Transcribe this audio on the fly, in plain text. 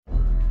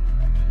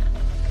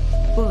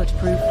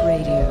Bulletproof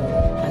Radio,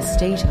 a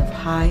state of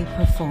high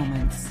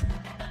performance.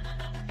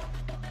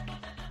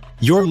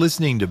 You're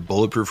listening to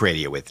Bulletproof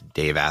Radio with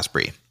Dave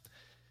Asprey.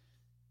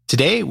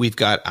 Today, we've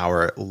got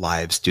our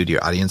live studio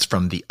audience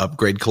from the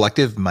Upgrade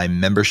Collective, my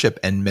membership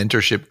and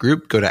mentorship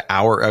group. Go to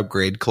Our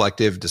Upgrade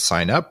Collective to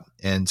sign up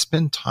and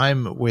spend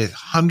time with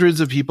hundreds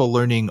of people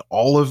learning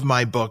all of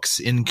my books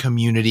in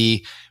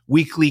community,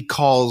 weekly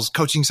calls,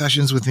 coaching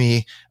sessions with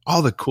me,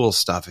 all the cool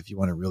stuff if you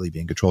want to really be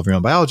in control of your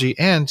own biology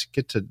and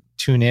get to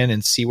tune in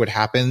and see what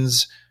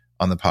happens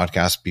on the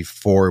podcast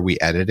before we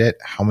edit it.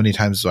 How many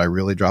times do I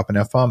really drop an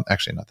F-bomb?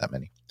 Actually, not that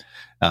many.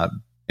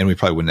 And we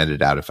probably wouldn't edit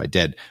it out if I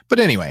did. But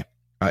anyway,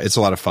 it's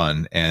a lot of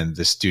fun. And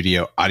the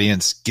studio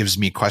audience gives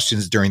me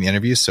questions during the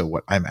interview. So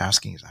what I'm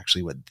asking is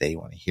actually what they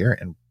want to hear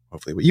and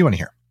hopefully what you want to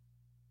hear.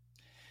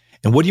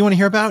 And what do you want to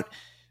hear about?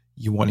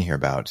 You want to hear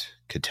about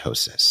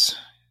ketosis,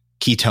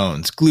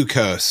 ketones,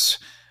 glucose,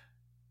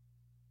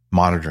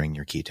 monitoring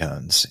your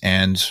ketones,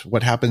 and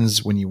what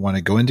happens when you want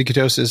to go into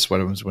ketosis, what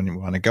happens when you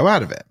want to go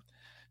out of it.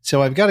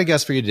 So I've got a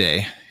guest for you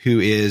today who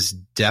is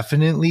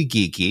definitely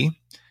geeky,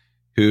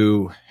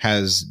 who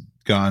has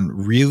gone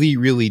really,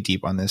 really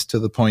deep on this to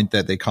the point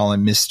that they call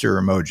him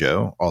Mr.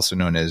 Mojo, also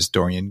known as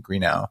Dorian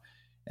Greenow.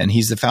 And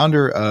he's the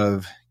founder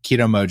of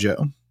Keto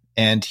Mojo.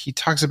 And he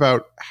talks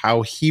about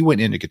how he went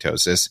into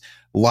ketosis,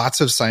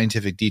 lots of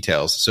scientific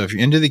details. So if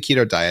you're into the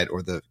keto diet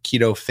or the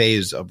keto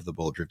phase of the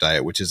Bulletproof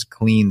diet, which is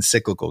clean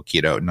cyclical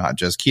keto, not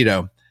just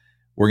keto,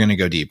 we're going to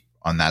go deep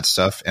on that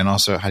stuff. And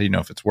also, how do you know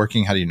if it's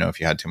working? How do you know if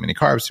you had too many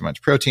carbs, too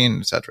much protein,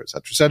 et cetera, et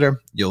cetera, et cetera?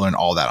 You'll learn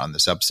all that on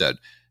this episode.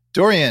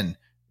 Dorian,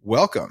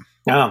 welcome.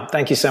 Oh,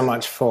 thank you so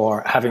much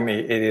for having me.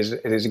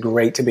 It is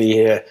great to be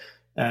here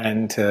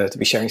and to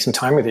be sharing some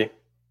time with you.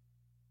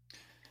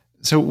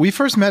 So we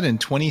first met in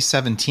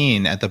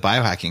 2017 at the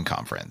biohacking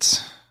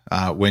conference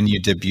when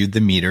you debuted the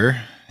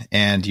meter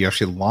and you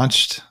actually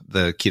launched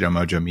the Keto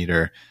Mojo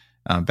meter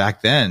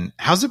back then.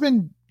 How's it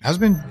been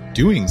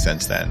doing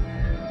since then?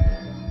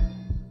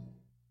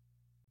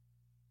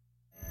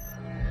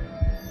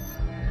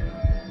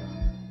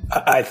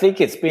 I think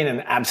it's been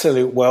an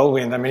absolute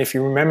whirlwind. I mean, if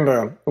you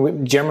remember,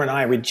 Gemma and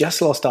I, we just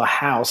lost our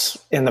house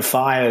in the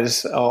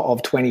fires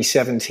of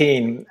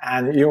 2017,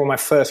 and you were my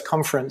first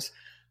conference.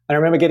 And I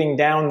remember getting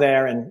down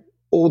there and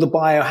all the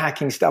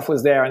biohacking stuff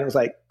was there. And it was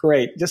like,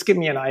 great, just give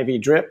me an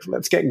IV drip.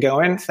 Let's get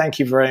going. Thank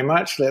you very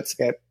much. Let's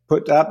get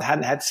put up.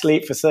 Hadn't had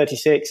sleep for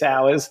 36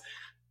 hours.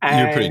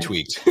 And you're pretty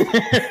tweaked.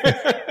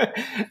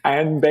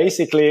 And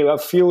basically,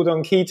 fueled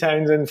on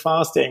ketones and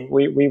fasting,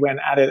 we went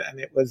at it, and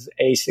it was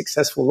a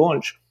successful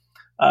launch.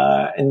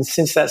 And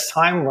since that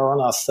time, we're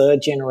on our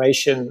third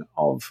generation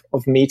of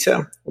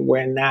meter.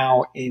 We're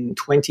now in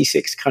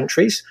 26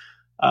 countries.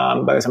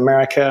 Both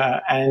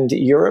America and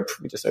Europe.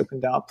 We just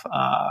opened up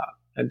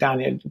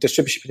down in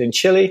distribution in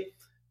Chile,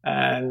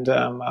 and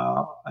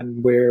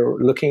we're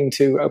looking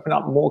to open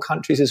up more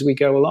countries as we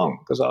go along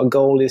because our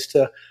goal is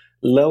to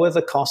lower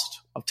the cost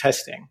of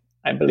testing.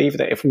 I believe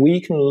that if we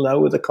can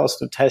lower the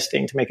cost of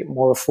testing to make it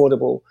more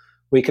affordable,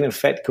 we can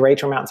affect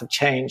greater amounts of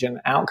change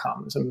and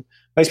outcomes. And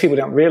most people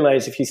don't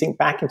realize, if you think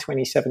back in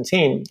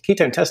 2017,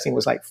 ketone testing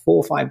was like $4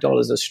 or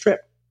 $5 a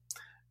strip.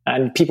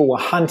 And people were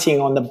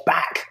hunting on the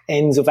back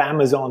ends of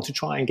Amazon to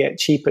try and get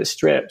cheaper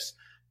strips.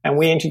 And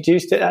we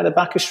introduced it at a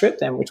back of strip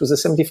then, which was a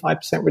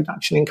 75%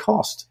 reduction in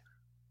cost.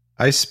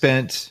 I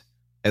spent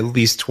at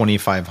least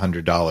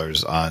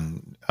 $2,500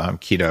 on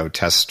keto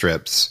test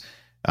strips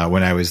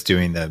when I was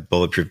doing the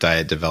Bulletproof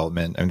diet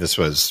development. I mean, this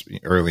was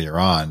earlier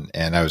on,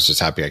 and I was just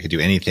happy I could do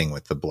anything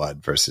with the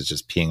blood versus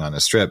just peeing on a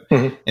strip.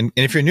 Mm-hmm. And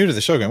if you're new to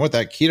the show, going, what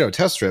that keto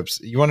test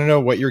strips, you want to know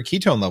what your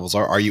ketone levels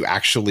are. Are you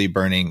actually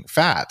burning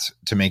fat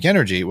to make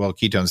energy? Well,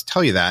 ketones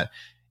tell you that,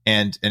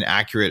 and an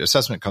accurate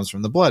assessment comes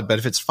from the blood. But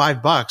if it's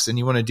 $5 and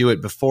you want to do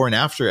it before and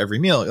after every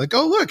meal, you're like,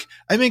 oh, look,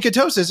 I'm in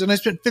ketosis and I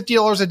spent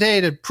 $50 a day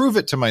to prove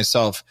it to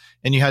myself.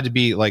 And you had to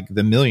be like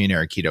the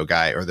millionaire keto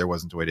guy, or there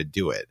wasn't a way to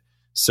do it.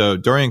 So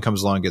Dorian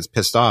comes along, gets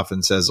pissed off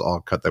and says,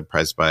 I'll cut the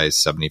price by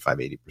 75,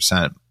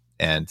 80%.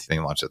 And they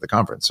launched at the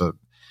conference. So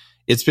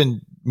it's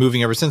been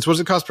moving ever since. What does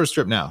it cost per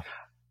strip now?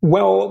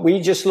 Well,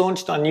 we just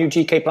launched our new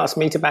GK Plus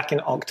meter back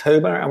in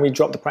October, and we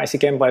dropped the price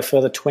again by a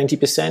further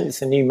 20%.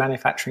 It's a new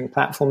manufacturing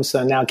platform.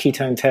 So now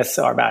ketone tests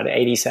are about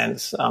 80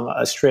 cents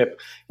a strip.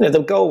 You know,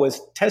 the goal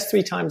was test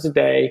 3 times a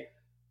day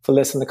for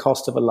less than the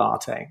cost of a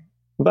latte.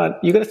 But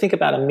you've got to think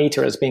about a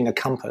meter as being a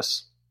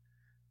compass.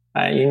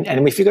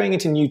 And if you're going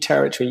into new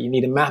territory, you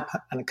need a map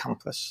and a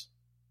compass.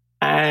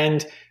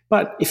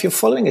 But if you're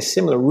following a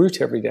similar route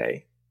every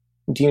day,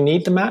 do you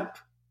need the map?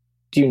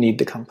 Do you need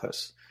the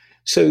compass?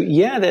 So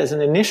yeah, there's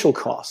an initial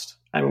cost.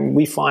 And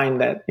we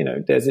find that,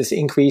 there's this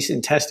increase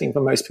in testing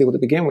for most people to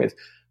begin with.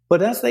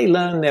 But as they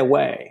learn their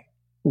way,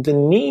 the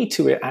need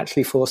to it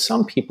actually for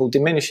some people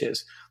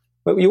diminishes.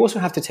 But you also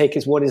have to take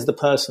is what is the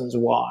person's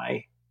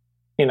why?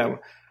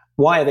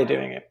 Why are they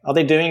doing it? Are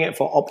they doing it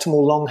for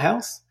optimal lung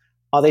health?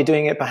 Are they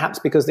doing it perhaps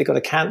because they got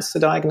a cancer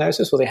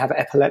diagnosis, or they have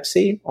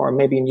epilepsy, or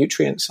maybe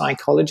nutrient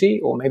psychology,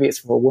 or maybe it's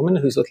for a woman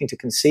who's looking to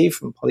conceive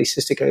from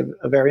polycystic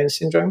ovarian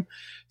syndrome?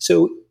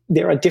 So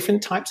there are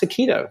different types of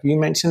keto. You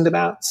mentioned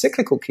about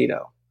cyclical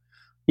keto.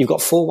 You've got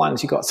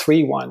 4-1s, you've got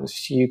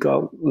 3-1s, you've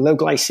got low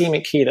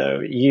glycemic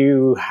keto,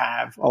 you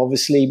have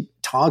obviously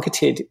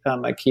targeted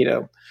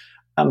keto.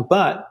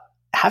 But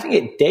having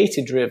it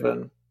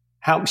data-driven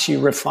helps you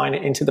refine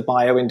it into the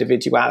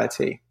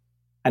bio-individuality.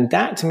 And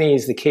that, to me,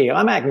 is the key.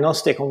 I'm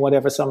agnostic on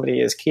whatever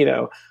somebody is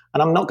keto,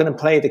 and I'm not going to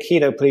play the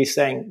keto police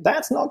saying,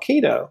 that's not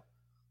keto.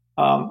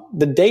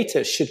 The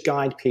data should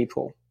guide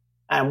people.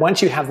 And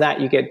once you have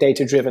that, you get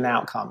data-driven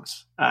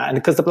outcomes. And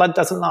because the blood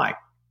doesn't lie.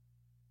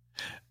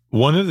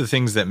 One of the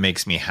things that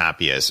makes me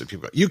happiest is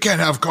people go, you can't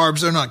have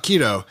carbs, they're not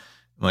keto.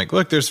 I'm like,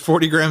 look, there's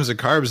 40 grams of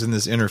carbs in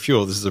this inner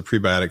fuel. This is a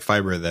prebiotic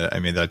fiber that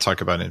I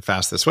talk about in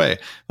Fast This Way.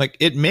 Like,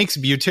 it makes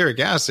butyric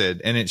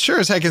acid, and it sure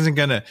as heck isn't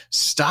going to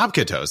stop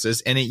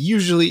ketosis. And it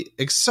usually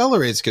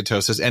accelerates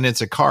ketosis, and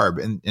it's a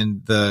carb.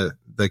 And the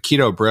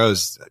keto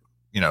bros,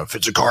 if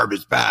it's a carb,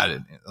 it's bad.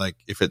 And like,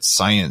 if it's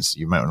science,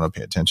 you might want to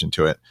pay attention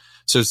to it.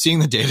 So seeing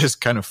the data is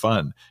kind of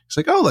fun. It's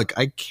like, oh, look,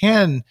 I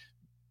can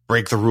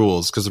break the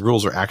rules because the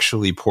rules are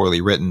actually poorly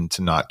written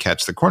to not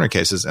catch the corner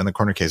cases, and the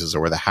corner cases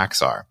are where the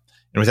hacks are.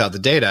 And without the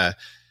data,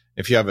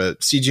 if you have a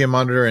CGM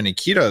monitor and a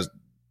keto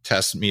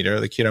test meter,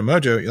 the Keto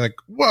Mojo, you're like,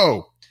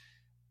 whoa,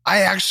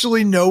 I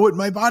actually know what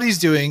my body's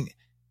doing.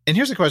 And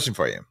here's a question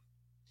for you.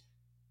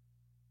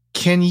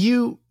 Can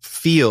you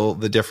feel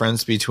the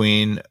difference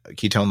between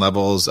ketone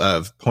levels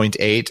of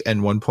 0.8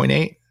 and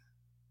 1.8?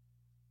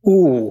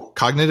 Ooh.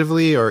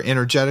 Cognitively or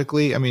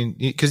energetically? I mean,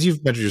 because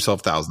you've measured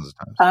yourself thousands of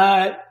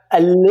times.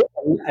 A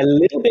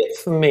little bit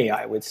for me,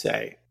 I would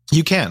say.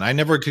 You can. I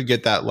never could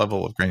get that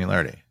level of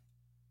granularity.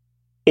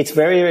 It's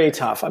very, very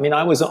tough. I mean,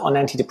 I was on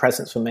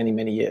antidepressants for many,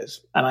 many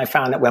years. And I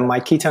found that when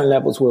my ketone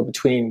levels were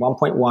between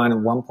 1.1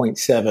 and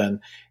 1.7,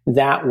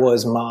 that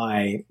was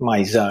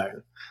my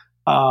zone.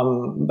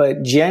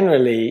 But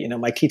generally,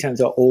 my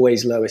ketones are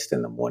always lowest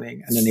in the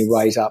morning, and then they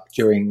rise up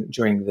during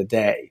the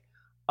day.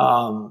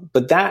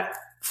 But that,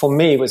 for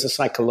me, was a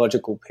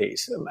psychological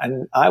piece.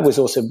 And I was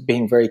also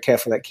being very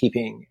careful at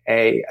keeping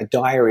a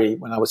diary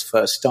when I was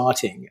first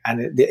starting, and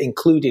it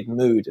included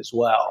mood as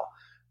well,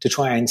 to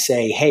try and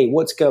say, hey,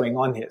 what's going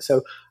on here?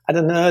 So at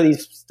an early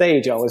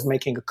stage, I was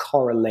making a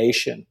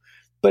correlation.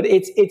 But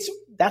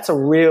that's a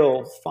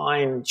real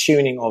fine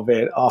tuning of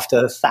it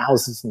after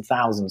thousands and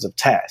thousands of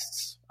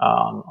tests.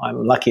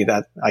 I'm lucky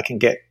that I can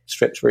get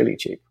strips really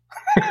cheap.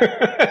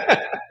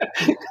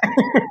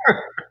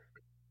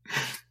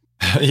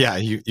 Yeah,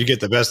 you get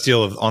the best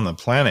deal on the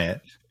planet.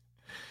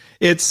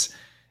 If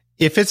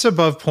it's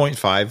above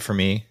 0.5 for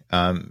me,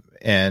 and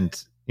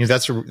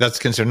that's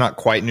considered not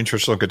quite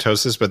nutritional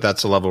ketosis, but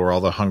that's a level where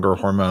all the hunger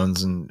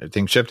hormones and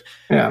things shift.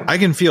 Yeah. I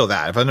can feel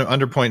that. If I'm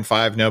under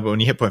 0.5, no, but when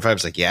you hit 0.5,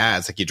 it's like, yeah,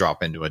 it's like you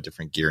drop into a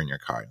different gear in your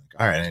car.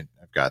 Like, all right,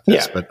 I've got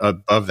this. Yeah. But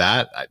above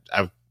that,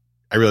 I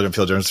really don't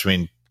feel the difference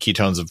between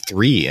ketones of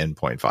 3 and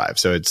 0.5.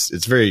 So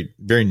it's very,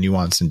 very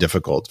nuanced and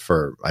difficult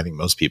for, I think,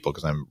 most people,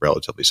 because I'm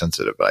relatively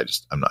sensitive, but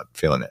I'm not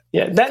feeling it.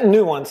 Yeah, that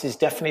nuance is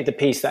definitely the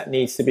piece that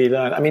needs to be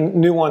learned. I mean,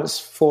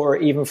 nuance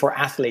even for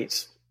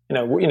athletes.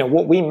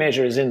 What we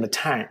measure is in the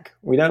tank.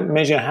 We don't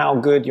measure how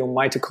good your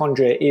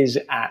mitochondria is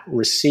at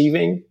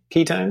receiving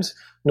ketones,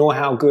 nor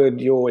how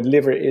good your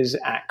liver is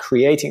at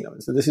creating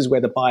them. So this is where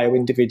the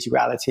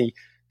bio-individuality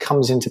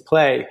comes into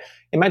play.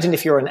 Imagine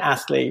if you're an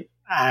athlete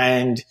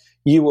and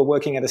you were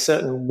working at a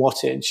certain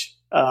wattage,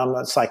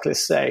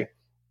 cyclists say,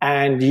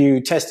 and you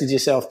tested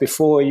yourself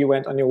before you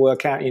went on your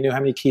workout, you knew how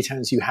many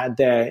ketones you had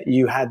there,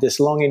 you had this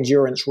long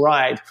endurance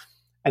ride,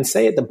 and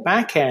say at the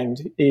back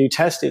end you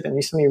tested and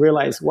you suddenly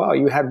realize, wow,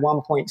 you had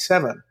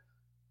 1.7.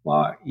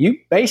 Well, you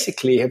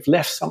basically have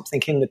left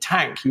something in the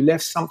tank. You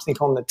left something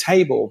on the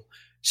table.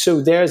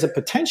 So there's a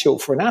potential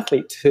for an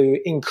athlete to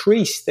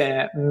increase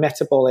their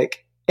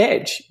metabolic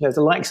edge.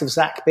 The likes of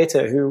Zach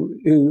Bitter,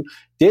 who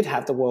did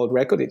have the world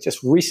record, it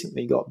just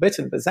recently got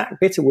bitten, but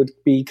Zach Bitter would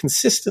be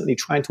consistently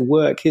trying to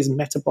work his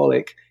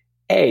metabolic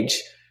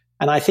edge.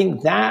 And I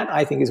think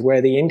is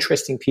where the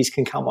interesting piece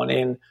can come on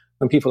in,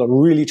 when people are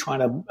really trying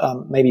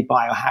to maybe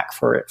biohack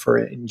for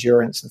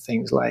endurance and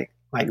things like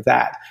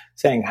that,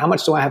 saying, how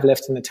much do I have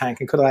left in the tank,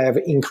 and could I have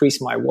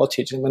increased my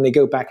wattage? And when they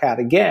go back out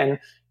again,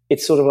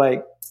 it's sort of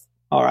like,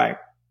 all right,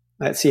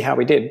 let's see how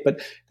we did.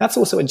 But that's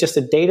also just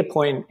a data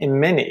point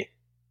in many.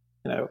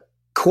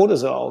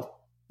 Cortisol,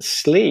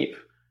 sleep,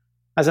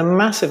 has a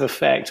massive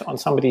effect on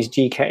somebody's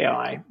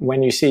GKI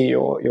when you see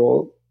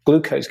your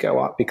glucose go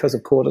up because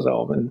of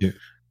cortisol. And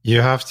you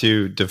have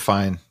to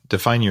define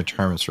your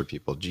terms for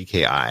people.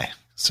 GKI,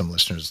 some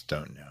listeners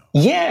don't know.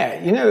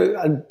 Yeah,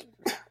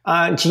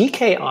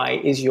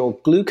 GKI is your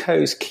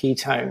glucose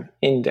ketone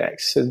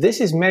index. So this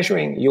is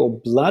measuring your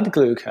blood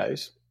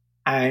glucose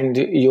and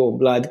your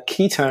blood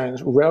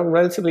ketones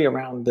relatively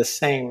around the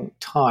same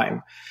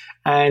time.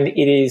 And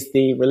it is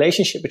the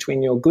relationship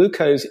between your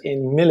glucose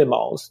in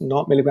millimoles,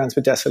 not milligrams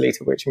per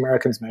deciliter, which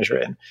Americans measure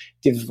in,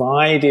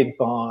 divided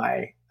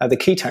by the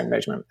ketone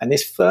measurement. And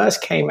this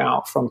first came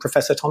out from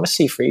Professor Thomas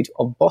Seyfried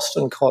of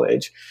Boston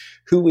College,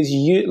 who was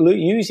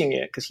using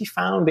it because he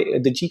found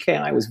that the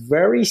GKI was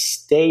very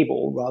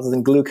stable rather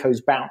than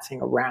glucose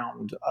bouncing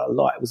around a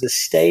lot. It was a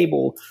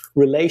stable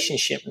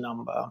relationship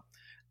number.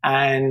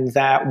 And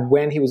that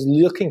when he was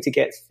looking to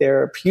get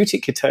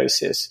therapeutic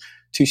ketosis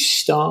to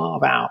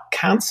starve out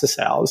cancer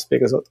cells,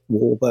 because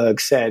Wahlberg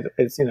said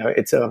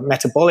it's a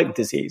metabolic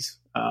disease.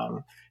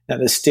 Now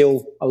there's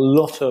still a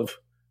lot of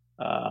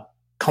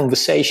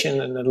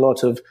conversation and a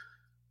lot of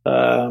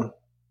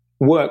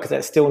work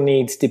that still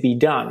needs to be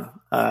done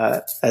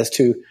as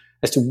to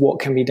what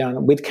can be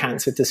done with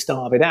cancer to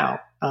starve it out.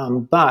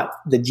 But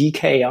the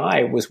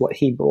GKI was what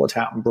he brought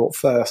out and brought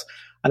first.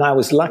 And I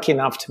was lucky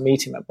enough to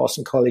meet him at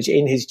Boston College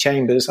in his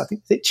chambers. I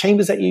think the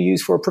chambers that you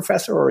use for a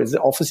professor, or is it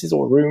offices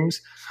or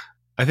rooms?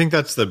 I think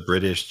that's the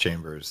British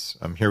chambers.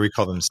 Here we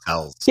call them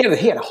cells. Yeah,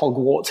 he had a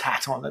Hogwarts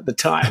hat on at the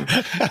time.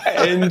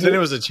 And then it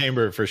was a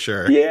chamber for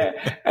sure. Yeah.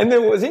 And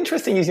then what was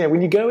interesting is,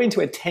 when you go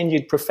into a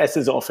tenured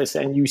professor's office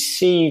and you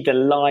see the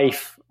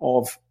life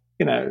of,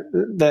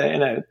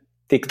 the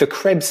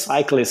Krebs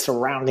cycle is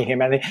surrounding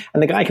him, and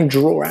the guy can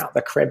draw out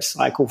the Krebs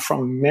cycle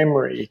from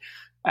memory.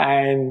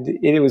 And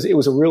it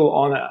was a real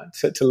honor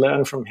to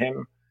learn from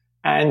him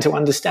and to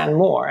understand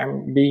more.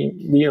 And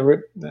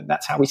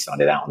that's how we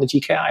started out on the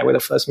GKI. We're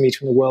the first meter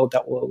in the world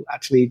that will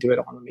actually do it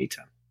on the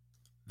meter.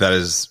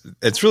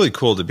 It's really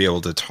cool to be able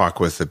to talk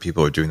with the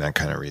people who are doing that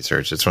kind of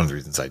research. It's one of the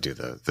reasons I do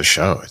the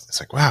show. It's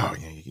like, wow,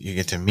 you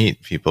get to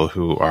meet people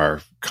who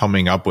are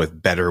coming up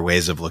with better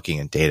ways of looking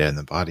at data in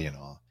the body and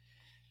all.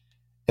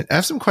 And I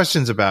have some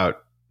questions about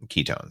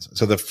ketones.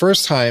 So the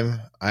first time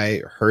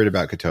I heard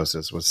about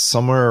ketosis was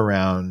somewhere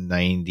around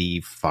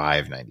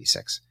 95,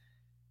 96.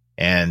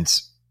 And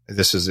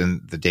this was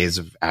in the days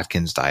of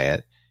Atkins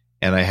diet.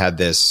 And I had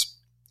this,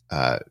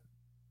 I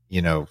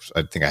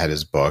think I had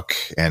his book,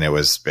 and it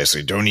was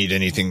basically don't eat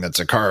anything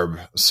that's a carb.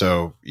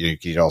 So you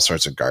eat all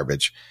sorts of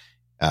garbage.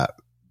 But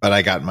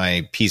I got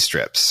my pee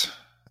strips,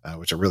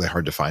 which are really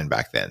hard to find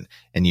back then.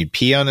 And you'd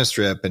pee on a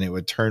strip and it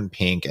would turn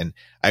pink. And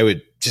I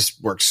would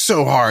just work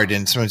so hard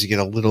and sometimes you get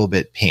a little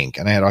bit pink.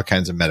 And I had all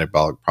kinds of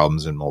metabolic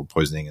problems and mold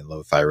poisoning and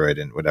low thyroid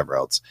and whatever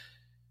else.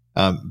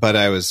 But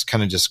I was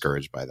kind of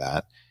discouraged by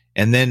that.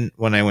 And then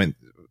when I went,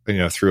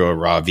 through a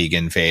raw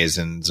vegan phase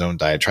and zone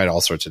diet, tried all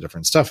sorts of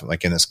different stuff.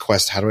 Like in this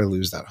quest, how do I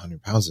lose that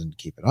 100 pounds and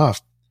keep it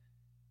off?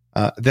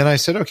 Then I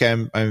said,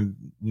 okay, I'm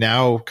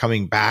now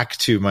coming back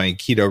to my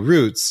keto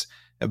roots,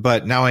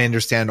 but now I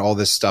understand all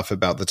this stuff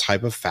about the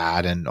type of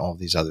fat and all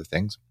these other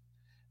things.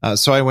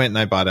 So I went and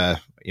I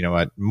bought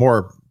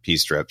more pee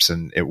strips,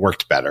 and it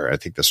worked better. I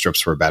think the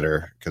strips were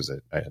better because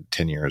I had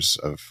 10 years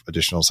of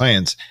additional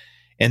science.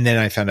 And then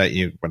I found out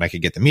when I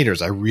could get the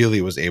meters, I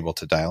really was able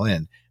to dial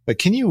in. But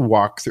can you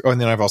walk through,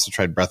 and then I've also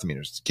tried breath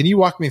meters. Can you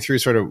walk me through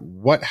sort of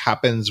what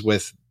happens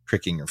with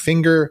pricking your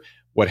finger,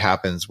 what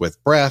happens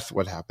with breath,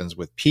 what happens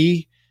with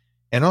pee?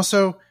 And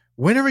also,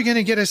 when are we going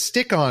to get a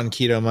stick-on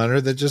keto monitor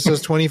that just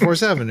says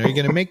 24/7? Are you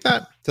going to make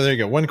that? So there you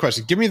go. One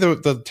question. Give me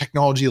the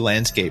technology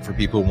landscape for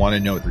people who want to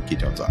know what their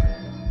ketones are.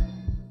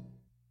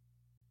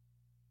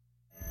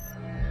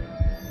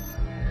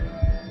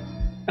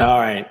 All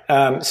right.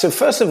 So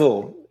first of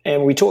all,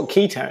 and we talk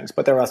ketones,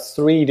 but there are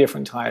 3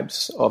 different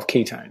types of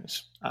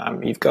ketones.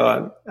 You've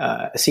got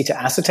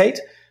acetoacetate,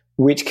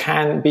 which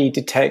can be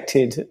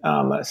detected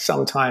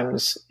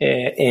sometimes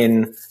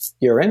in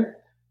urine.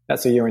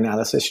 That's a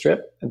urinalysis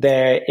strip.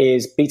 There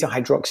is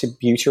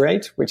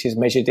beta-hydroxybutyrate, which is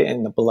measured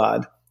in the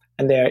blood.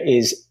 And there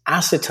is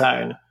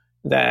acetone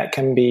that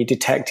can be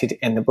detected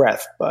in the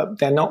breath, but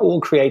they're not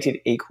all created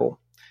equal.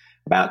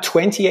 About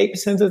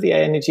 28% of the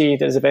energy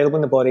that is available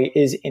in the body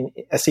is in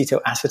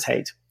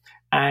acetoacetate.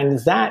 And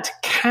that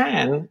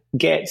can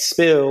get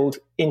spilled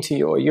into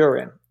your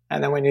urine.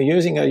 And then when you're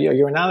using a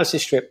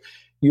urinalysis strip,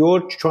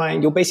 you're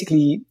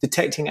basically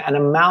detecting an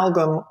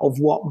amalgam of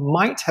what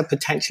might have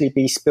potentially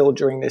been spilled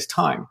during this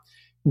time.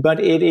 But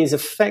it is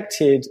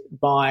affected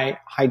by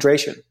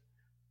hydration.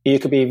 You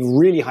could be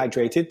really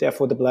hydrated,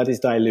 therefore the blood is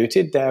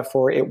diluted,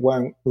 therefore it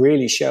won't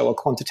really show a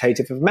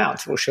quantitative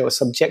amount. It will show a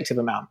subjective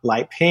amount,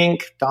 light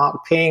pink,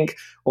 dark pink,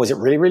 or is it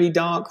really, really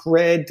dark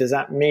red? Does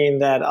that mean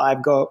that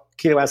I've got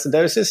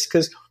ketoacidosis?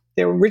 Because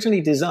they were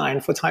originally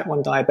designed for type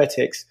 1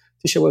 diabetics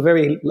to show a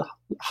very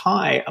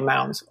high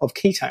amount of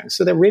ketones.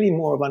 So they're really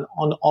more of an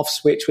on-off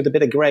switch with a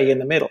bit of gray in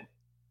the middle.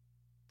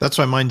 That's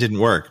why mine didn't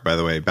work, by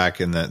the way,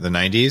 back in the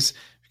 90s.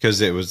 Because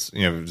it was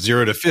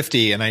 0 to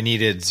 50 and I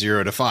needed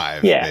 0 to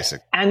 5,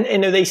 basically.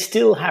 And they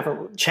still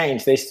haven't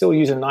changed. They still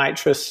use a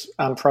nitrous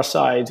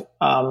proside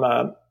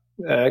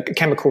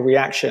chemical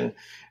reaction.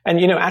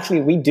 And actually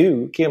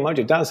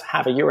Mojo does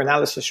have a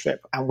urinalysis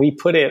strip, and we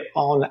put it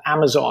on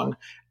Amazon,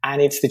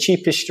 and it's the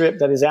cheapest strip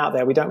that is out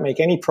there. We don't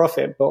make any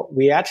profit, but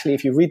we actually,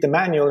 if you read the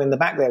manual in the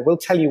back there, we'll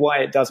tell you why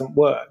it doesn't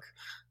work.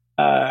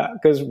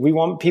 because we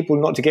want people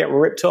not to get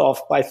ripped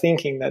off by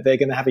thinking that they're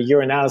going to have a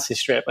urinalysis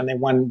strip, and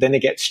then they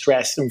get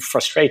stressed and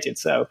frustrated.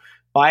 So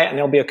buy it, and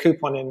there'll be a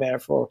coupon in there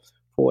for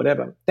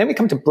whatever. Then we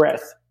come to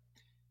breath.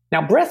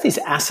 Now, breath is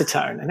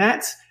acetone, and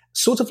that's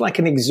sort of like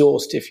an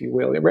exhaust, if you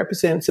will. It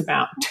represents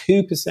about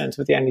 2%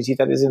 of the energy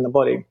that is in the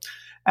body.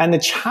 And the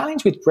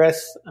challenge with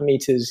breath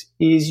meters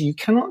is you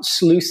cannot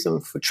sleuth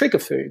them for trigger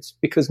foods,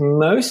 because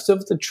most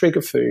of the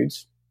trigger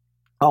foods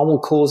will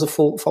cause a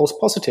false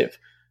positive.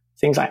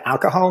 Things like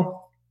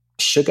alcohol,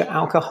 sugar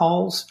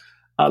alcohols,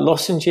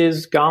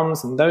 lozenges,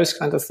 gums, and those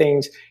kinds of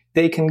things,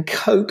 they can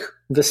coke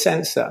the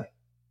sensor.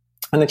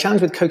 And the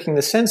challenge with coking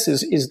the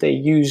sensors is they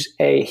use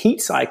a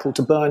heat cycle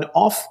to burn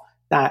off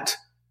that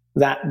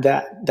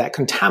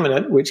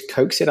contaminant, which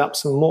cokes it up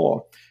some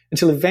more,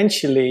 until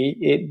eventually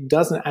it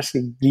doesn't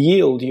actually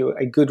yield you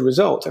a good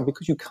result. And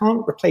because you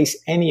can't replace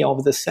any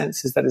of the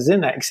sensors that is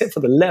in there, except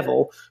for the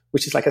level,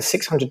 which is like a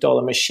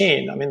 $600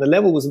 machine. I mean, the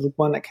level was the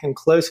one that came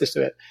closest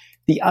to it.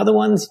 The other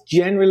ones,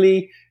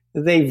 generally,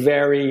 they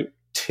vary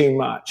too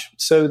much.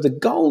 So the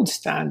gold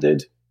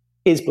standard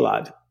is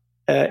blood.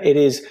 It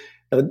is,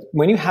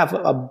 when you have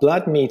a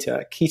blood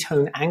meter,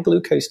 ketone and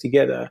glucose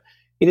together,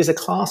 it is a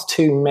class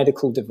 2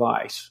 medical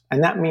device.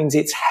 And that means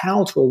it's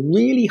held to a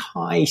really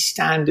high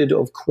standard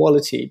of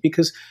quality,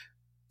 because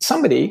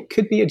somebody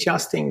could be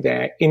adjusting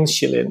their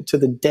insulin to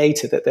the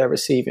data that they're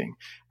receiving.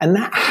 And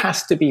that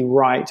has to be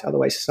right.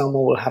 Otherwise,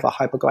 someone will have a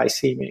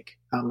hypoglycemic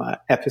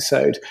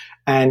episode.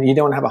 And you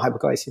don't have a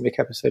hypoglycemic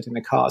episode in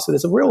the car. So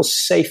there's a real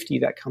safety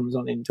that comes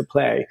on into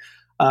play.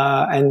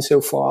 And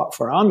so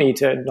for our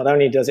meter, not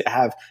only does it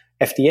have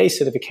FDA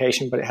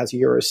certification, but it has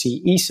Euro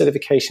CE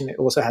certification. It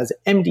also has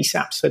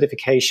MDSAP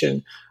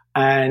certification.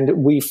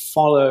 And we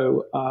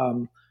follow,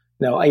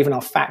 even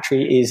our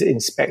factory is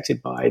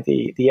inspected by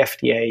the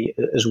FDA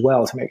as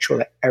well to make sure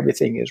that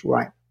everything is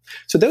right.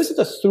 So those are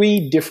the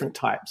 3 different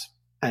types.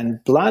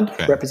 And blood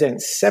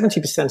represents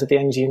 70% of the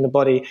energy in the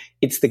body.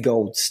 It's the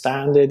gold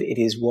standard. It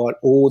is what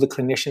all the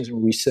clinicians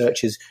and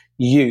researchers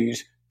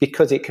use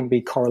because it can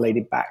be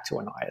correlated back to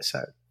an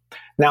ISO.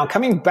 Now,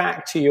 coming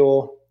back to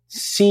your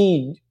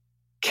CKM,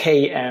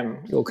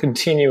 your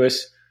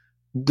continuous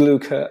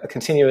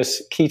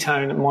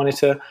ketone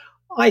monitor,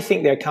 I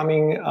think they're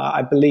coming.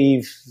 I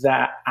believe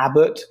that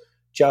Abbott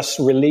just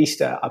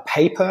released a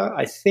paper,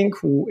 I think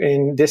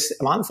in this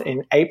month,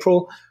 in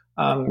April,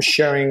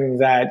 showing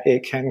that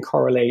it can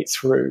correlate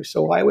through.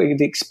 So I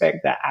would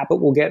expect that Abbott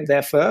will get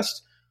there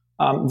first.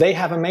 They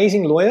have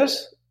amazing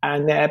lawyers,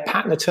 and their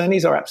patent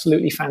attorneys are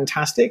absolutely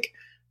fantastic.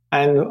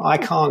 And I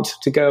can't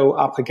to go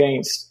up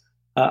against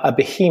a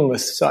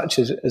behemoth such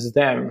as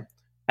them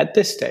at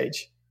this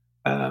stage.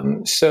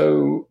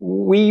 So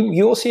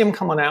you'll see them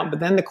come on out, but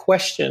then the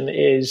question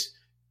is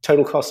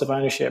total cost of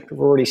ownership.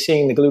 We're already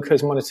seeing the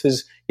glucose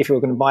monitors. If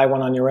you're going to buy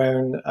one on your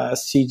own,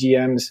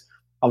 CGMs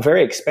are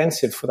very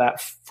expensive for that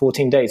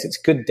 14 days. It's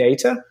good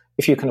data.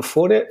 If you can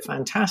afford it,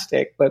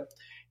 fantastic. But,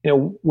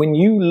 when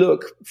you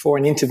look for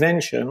an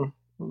intervention,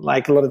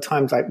 like a lot of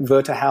times, like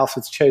Virta Health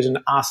has chosen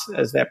us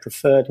as their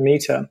preferred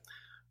meter.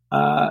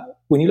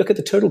 When you look at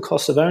the total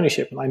cost of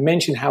ownership, and I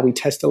mentioned how we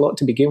test a lot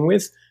to begin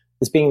with,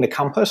 as being the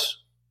compass.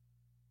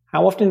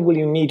 How often will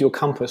you need your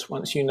compass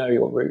once you know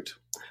your route?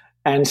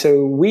 And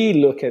so we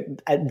look at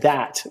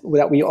that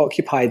we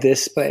occupy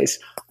this space.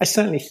 I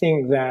certainly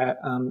think that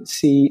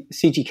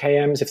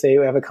CGKMs, if they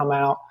ever come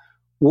out,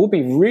 will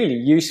be really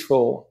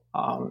useful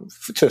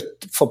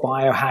for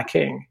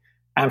biohacking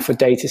and for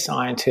data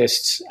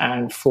scientists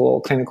and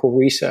for clinical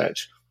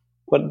research.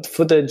 But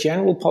for the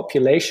general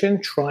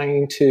population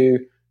trying to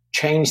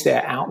change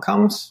their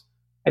outcomes,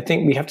 I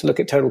think we have to look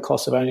at total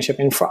cost of ownership.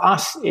 And for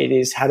us, it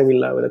is how do we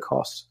lower the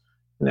cost?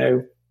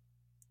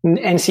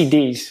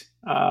 NCDs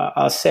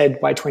are said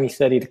by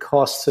 2030 to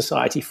cost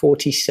society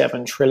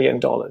 $47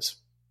 trillion.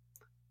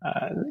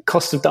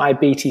 Cost of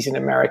diabetes in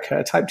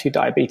America, type 2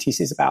 diabetes,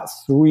 is about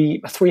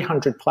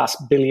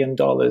 $300+ billion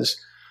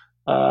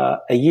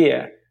a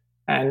year.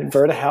 And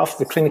Virta Health,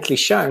 the clinically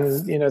shown,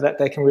 that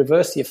they can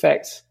reverse the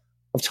effects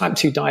of type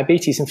 2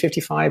 diabetes in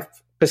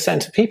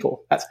 55% of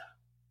people. That's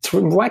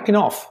wiping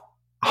off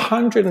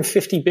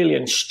 $150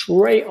 billion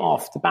straight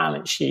off the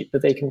balance sheet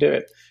that they can do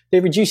it. They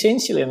reduce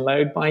insulin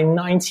load by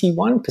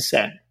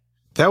 91%.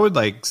 That would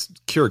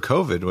cure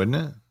COVID, wouldn't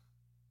it?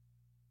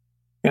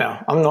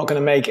 I'm not going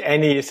to make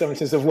any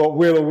assumptions of what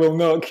will or will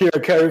not cure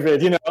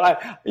COVID.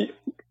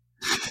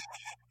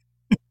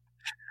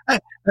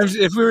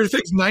 If we were to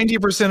fix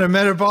 90% of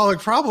metabolic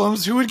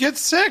problems, who would get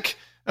sick?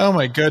 Oh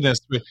my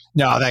goodness.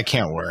 No, that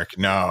can't work.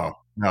 No.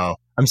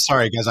 I'm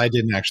sorry, guys. I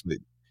didn't actually.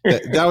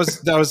 That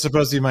was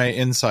supposed to be my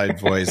inside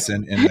voice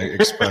and I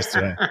expressed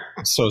it.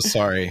 I'm so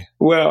sorry.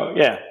 Well,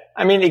 yeah.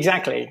 I mean,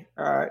 exactly.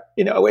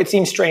 It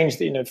seems strange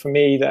that, for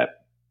me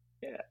that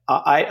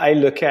I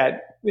look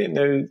at,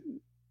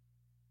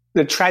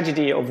 the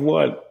tragedy of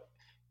what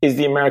is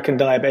the American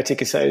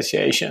Diabetic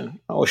Association,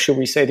 or should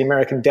we say the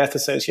American Death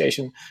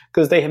Association,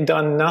 because they have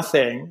done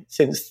nothing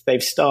since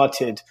they've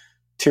started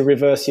to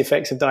reverse the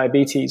effects of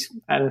diabetes.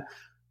 And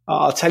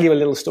I'll tell you a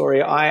little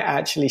story. I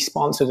actually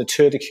sponsored a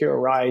Tour de Cure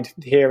ride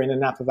here in the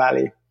Napa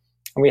Valley,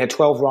 and we had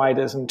 12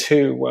 riders and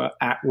 2 were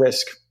at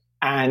risk.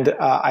 And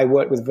I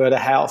worked with Verda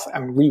Health,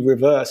 and we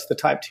reversed the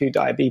type 2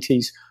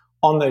 diabetes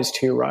on those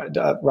 2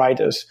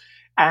 riders.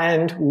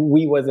 And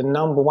we were the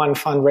number 1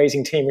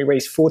 fundraising team. We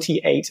raised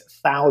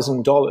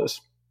 $48,000.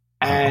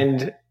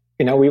 And,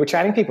 we were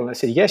chatting people, and I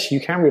said, yes, you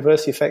can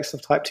reverse the effects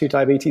of type 2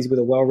 diabetes with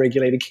a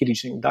well-regulated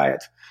ketogenic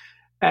diet.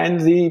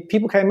 And the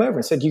people came over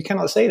and said, you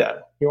cannot say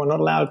that. You are not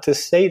allowed to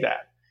say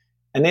that.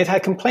 And they'd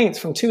had complaints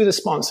from 2 of the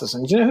sponsors.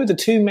 And do you know who the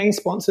 2 main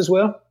sponsors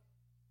were?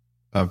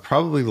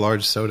 Probably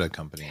large soda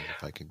company,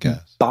 if I could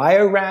guess.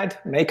 Biorad,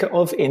 maker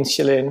of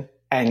insulin,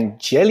 and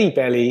Jelly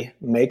Belly,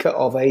 maker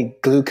of a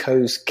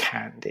glucose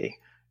candy.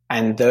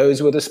 And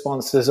those were the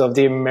sponsors of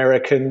the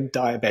American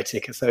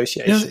Diabetic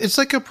Association. It's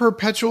like a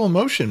perpetual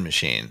motion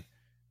machine.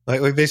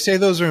 Like they say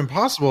those are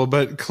impossible,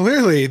 but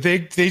clearly they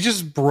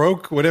just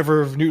broke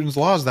whatever of Newton's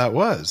laws that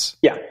was.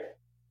 Yeah.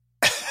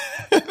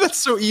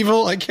 That's so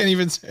evil. I can't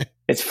even say.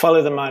 It's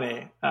follow the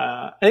money.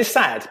 And it's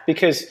sad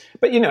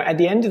but at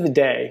the end of the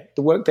day,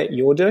 the work that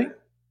you're doing,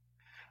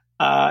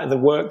 the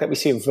work that we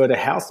see of Verda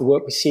Health, the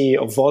work we see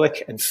of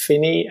Volek and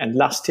Finney and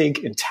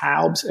Lustig and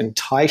Taubes and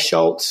Ty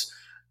Schultz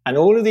and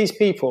all of these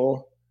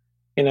people,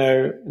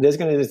 there's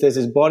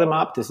this bottom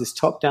up, there's this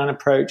top down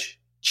approach.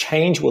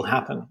 Change will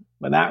happen.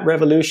 But that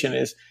revolution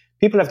is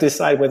people have to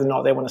decide whether or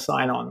not they want to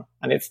sign on.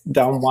 And it's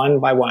done one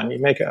by one. You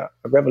make a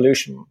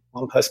revolution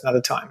one person at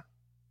a time.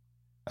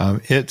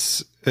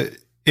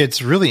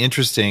 It's really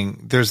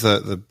interesting. There's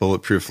the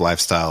bulletproof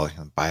lifestyle,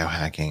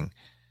 biohacking,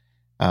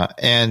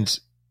 and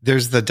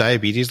there's the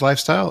diabetes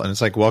lifestyle. And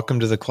it's like, welcome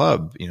to the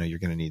club. You're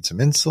going to need some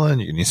insulin.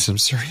 You're going to need some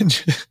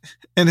syringes.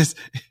 And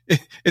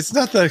it's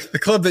not the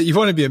club that you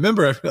want to be a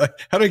member of. Like,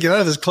 how do I get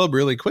out of this club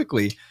really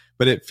quickly?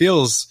 But it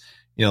feels,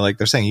 like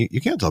they're saying,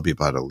 you can't tell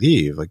people how to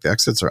leave. Like the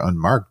exits are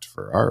unmarked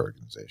for our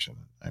organization.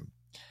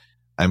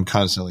 I'm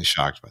constantly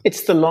shocked by that.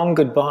 It's the long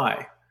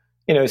goodbye.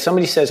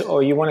 Somebody says, oh,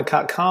 you want to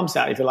cut carbs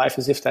out of your life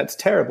as if that's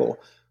terrible.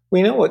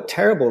 We know what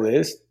terrible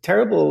is.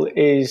 Terrible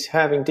is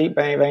having deep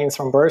vein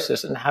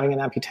thrombosis and having an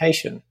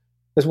amputation.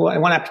 There's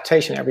one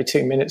amputation every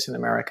 2 minutes in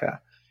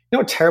America. You know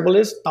what terrible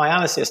is?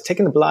 Dialysis,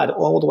 taking the blood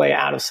all the way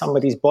out of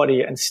somebody's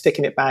body and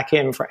sticking it back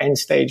in for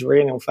end-stage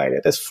renal failure.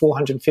 There's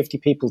 450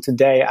 people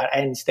today at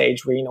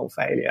end-stage renal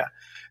failure.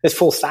 There's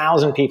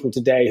 4,000 people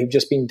today who've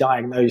just been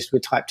diagnosed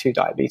with type 2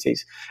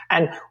 diabetes.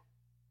 And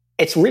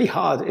it's really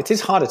hard. It is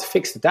harder to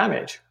fix the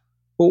damage.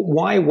 But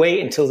why wait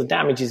until the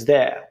damage is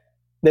there?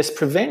 There's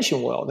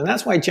prevention world. And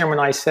that's why Gemma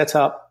and I set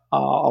up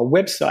our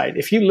website.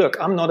 If you look,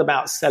 I'm not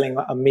about selling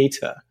a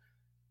meter.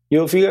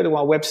 If you go to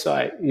our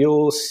website,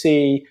 you'll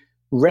see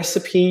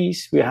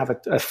recipes. We have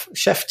a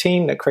chef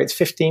team that creates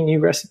 15 new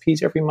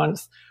recipes every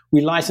month.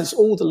 We license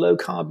all the low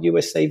carb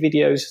USA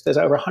videos. There's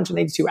over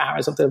 182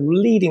 hours of the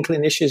leading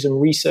clinicians and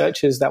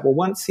researchers that will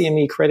want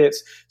CME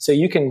credits. So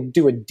you can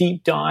do a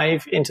deep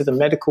dive into the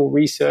medical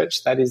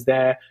research that is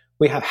there.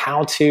 We have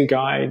how-to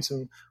guides.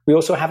 And we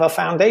also have our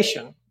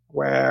foundation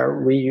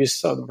where we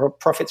use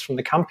profits from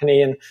the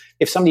company. And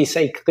if somebody,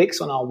 say,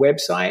 clicks on our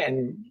website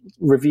and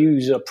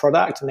reviews a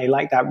product and they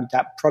like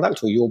that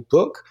product or your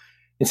book,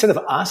 instead of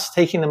us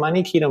taking the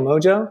money, Keto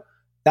Mojo,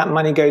 that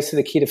money goes to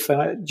the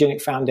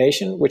Ketogenic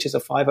Foundation, which is a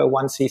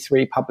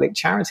 501c3 public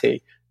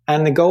charity.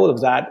 And the goal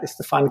of that is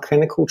to fund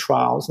clinical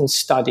trials and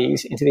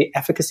studies into the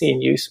efficacy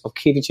and use of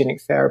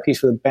ketogenic therapies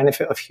for the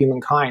benefit of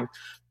humankind.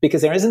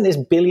 Because there isn't this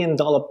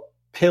billion-dollar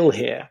pill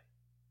here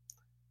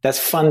that's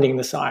funding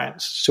the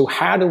science. So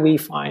how do we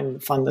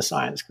fund the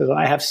science? Because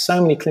I have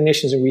so many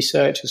clinicians and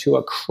researchers who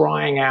are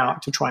crying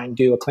out to try and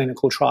do a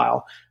clinical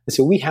trial. And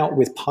so we help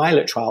with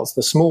pilot trials,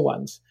 the small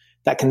ones,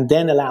 that can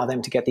then allow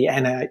them to get the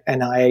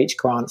NIH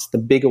grants, the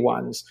bigger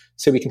ones,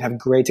 so we can have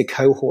greater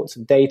cohorts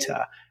of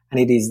data. And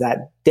it is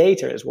that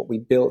data is what we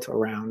built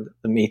around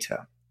the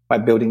meter by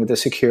building the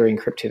secure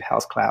encrypted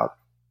health cloud.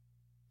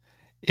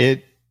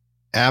 It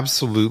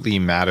absolutely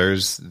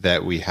matters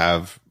that we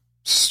have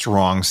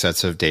strong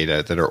sets of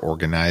data that are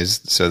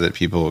organized so that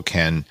people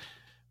can,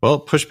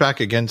 push back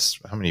against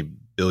how many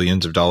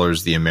billions of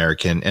dollars the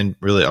American, and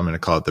really I'm going to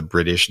call it the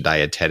British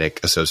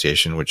Dietetic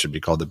Association, which should be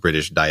called the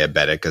British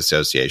Diabetic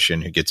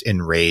Association, who gets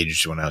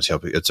enraged when I was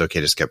helping. It's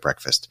okay to skip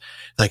breakfast.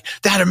 Like,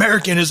 that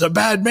American is a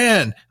bad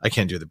man. I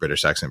can't do the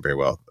British accent very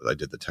well. I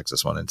did the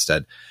Texas one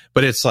instead.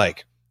 But it's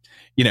like,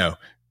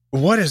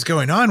 what is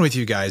going on with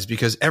you guys?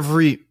 Because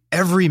every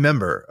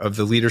member of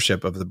the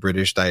leadership of the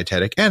British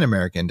Dietetic and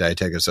American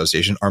Dietetic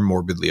Association are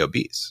morbidly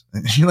obese.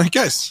 And you're like,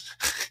 guys,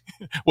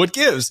 what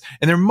gives?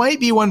 And there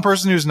might be one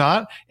person who's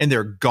not, and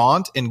they're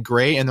gaunt and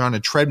gray, and they're on a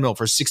treadmill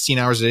for 16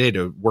 hours a day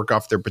to work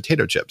off their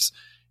potato chips.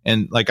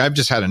 And like, I've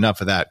just had enough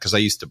of that because I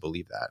used to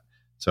believe that.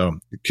 So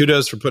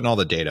kudos for putting all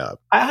the data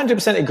up. I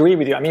 100% agree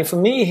with you. I mean, for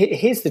me,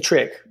 here's the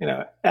trick.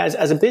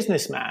 As a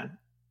businessman,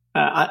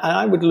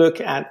 I would look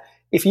at,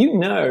 if you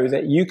know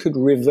that you could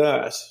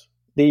reverse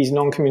these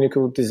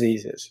non-communicable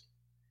diseases,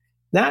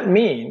 that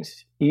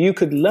means you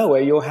could lower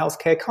your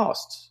healthcare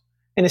costs.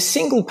 In a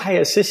single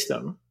payer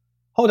system,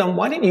 hold on,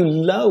 why don't you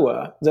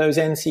lower those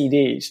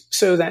NCDs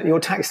so that your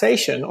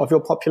taxation of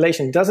your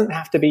population doesn't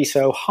have to be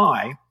so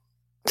high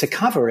to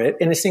cover it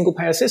in a single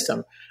payer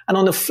system? And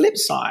on the flip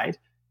side,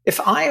 if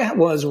I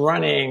was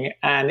running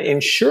an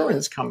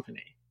insurance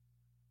company,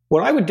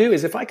 what I would do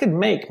is if I could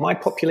make my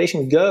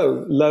population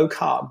go low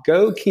carb,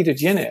 go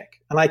ketogenic,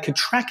 and I could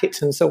track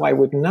it and so I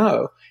would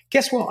know,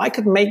 guess what? I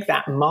could make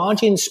that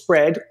margin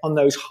spread on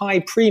those high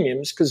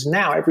premiums because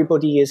now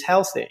everybody is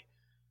healthy.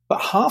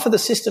 But half of the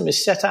system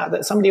is set out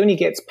that somebody only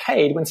gets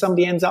paid when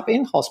somebody ends up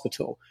in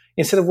hospital.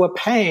 Instead of we're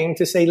paying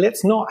to say,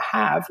 let's not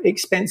have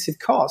expensive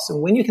costs.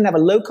 And when you can have a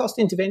low-cost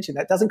intervention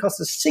that doesn't cost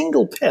a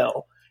single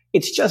pill,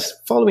 it's just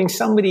following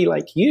somebody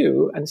like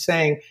you and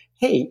saying,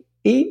 hey,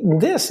 eat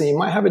this and you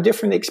might have a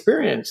different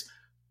experience.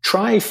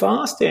 Try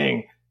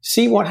fasting.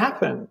 See what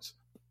happens.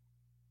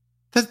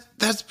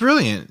 That's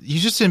brilliant. You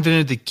just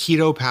invented the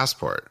keto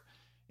passport.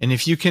 And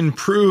if you can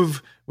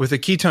prove with a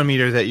ketone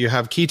meter that you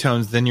have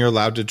ketones, then you're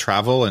allowed to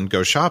travel and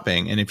go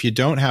shopping. And if you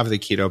don't have the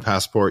keto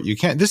passport, you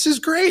can't. This is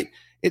great.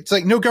 It's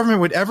like no government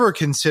would ever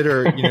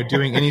consider,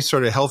 doing any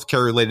sort of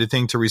healthcare related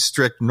thing to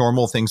restrict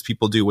normal things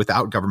people do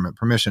without government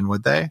permission,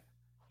 would they?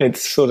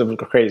 It's sort of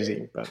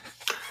crazy, but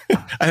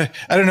I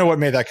don't know what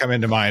made that come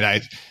into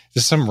mind.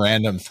 Just some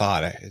random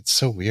thought. It's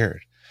so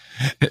weird.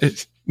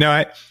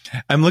 No,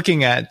 I'm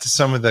looking at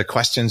some of the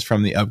questions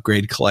from the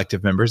Upgrade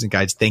Collective members. And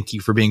guys, thank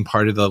you for being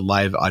part of the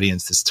live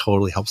audience. This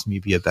totally helps me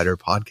be a better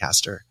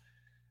podcaster.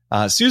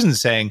 Susan's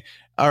saying,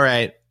 all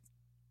right,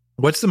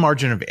 what's the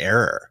margin of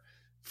error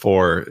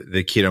for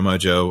the Keto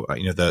Mojo,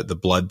 the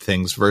blood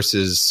things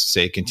versus,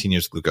 say,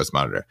 continuous glucose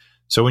monitor?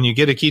 So when you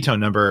get a ketone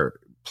number,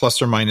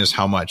 plus or minus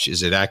how much,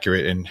 is it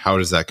accurate? And how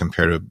does that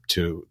compare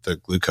to the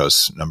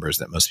glucose numbers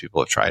that most people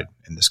have tried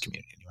in this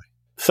community?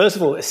 First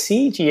of all, a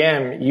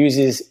CGM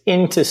uses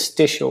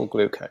interstitial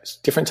glucose,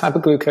 different type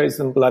of glucose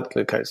than blood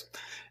glucose.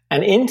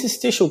 And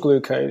interstitial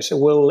glucose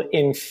will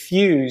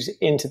infuse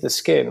into the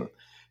skin.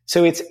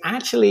 So it's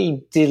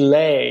actually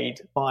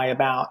delayed by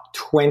about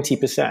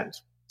 20%.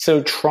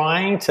 So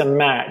trying to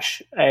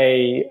match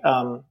a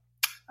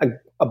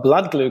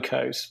blood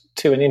glucose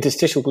to an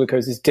interstitial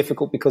glucose is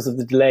difficult because of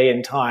the delay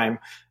in time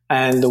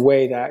and the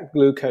way that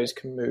glucose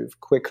can move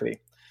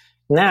quickly.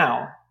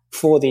 Now,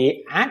 for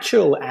the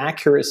actual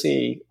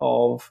accuracy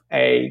of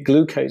a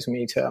glucose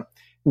meter,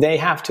 they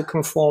have to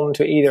conform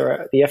to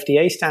either the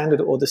FDA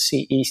standard or the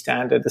CE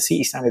standard. The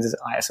CE standard is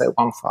ISO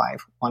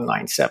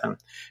 15197,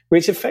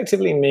 which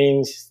effectively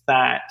means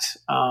that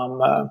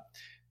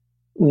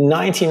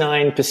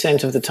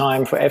 99% of the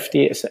time for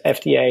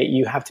FDA,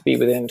 you have to be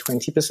within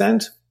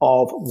 20%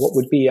 of what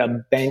would be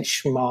a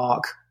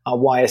benchmark, a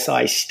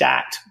YSI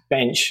stat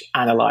bench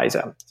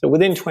analyzer. So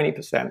within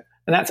 20%, and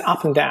that's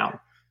up and down.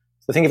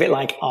 So think of it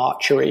like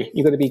archery.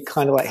 You've got to be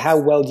kind of like, how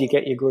well do you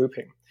get your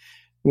grouping?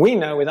 We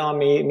know with our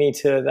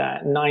meter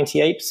that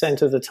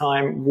 98% of the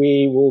time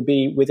we will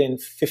be within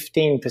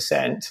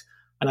 15%.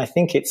 And I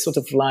think it's sort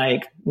of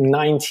like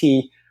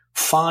 95%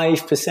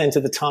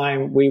 of the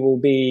time we will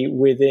be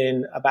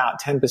within about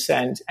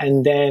 10%.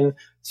 And then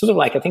sort of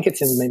like, I think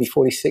it's in maybe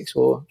 46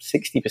 or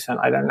 60%.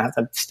 I don't have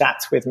the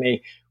stats with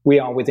me. We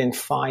are within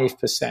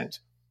 5%.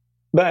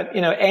 But,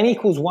 N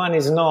equals 1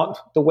 is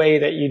not the way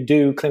that you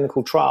do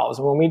clinical trials.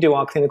 And when we do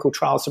our clinical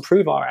trials to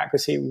prove our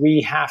accuracy,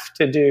 we have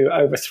to do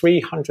over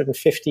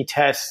 350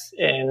 tests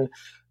in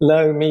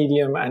low,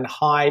 medium, and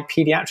high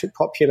pediatric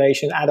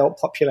population, adult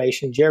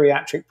population,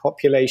 geriatric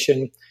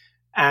population.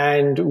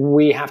 And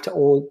we have to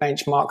all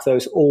benchmark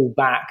those all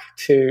back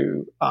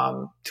to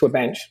a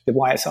bench, the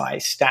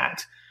YSI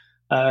stat.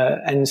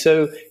 And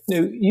so,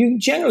 you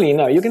generally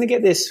know you're going to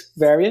get this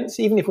variance,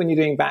 even if when you're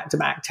doing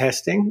back-to-back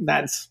testing,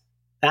 that's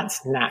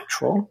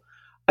natural.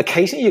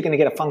 Occasionally, you're going to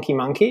get a funky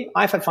monkey.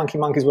 I've had funky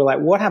monkeys where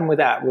what happened with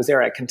that? Was there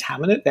a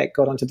contaminant that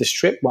got onto the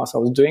strip whilst I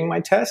was doing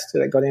my test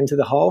that got into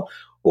the hole?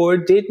 Or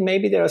did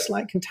maybe there a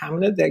slight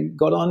contaminant that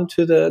got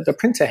onto the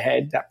printer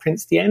head that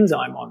prints the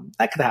enzyme on?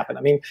 That could happen.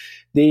 I mean,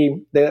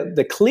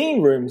 the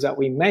clean rooms that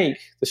we make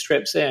the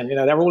strips in,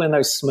 they're all in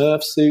those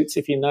Smurf suits,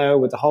 if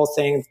with the whole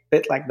thing, a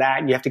bit like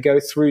that. You have to go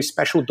through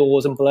special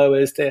doors and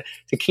blowers to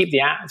keep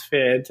the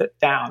atmosphere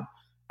down,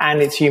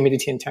 and it's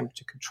humidity and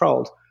temperature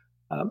controlled.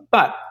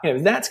 But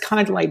that's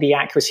kind of like the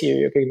accuracy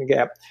you're going to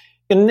get.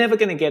 You're never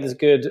going to get as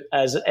good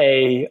as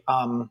a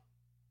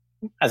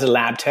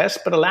lab test,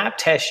 but a lab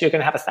test, you're going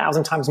to have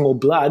 1,000 times more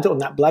blood on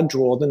that blood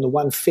draw than the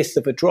 1/5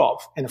 of a drop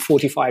in a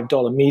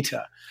 $45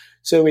 meter.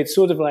 So it's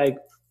sort of like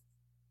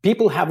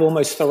people have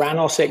almost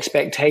Theranos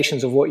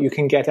expectations of what you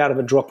can get out of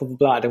a drop of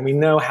blood. And we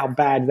know how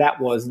bad that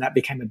was, and that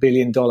became $1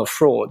 billion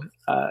fraud.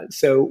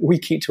 So we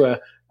keep to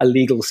a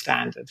legal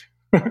standard.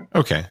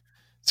 Okay.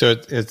 So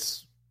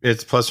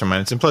it's plus or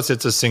minus, and plus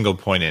it's a single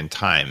point in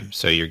time.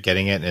 So you're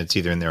getting it and it's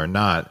either in there or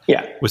not.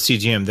 Yeah. With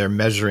CGM, they're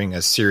measuring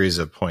a series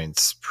of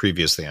points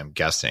previously, I'm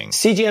guessing.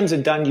 CGMs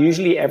are done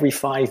usually every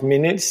 5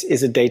 minutes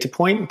is a data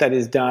point that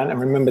is done.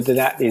 And remember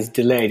that is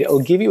delayed. It'll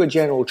give you a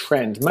general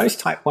trend. Most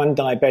type 1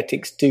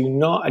 diabetics do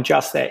not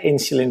adjust their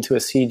insulin to a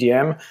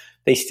CGM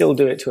they still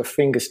do it to a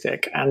finger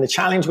stick. And the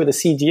challenge with a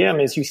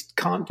CGM is you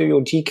can't do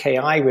your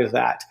GKI with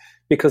that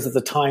because of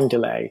the time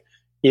delay.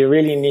 You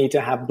really need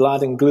to have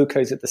blood and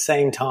glucose at the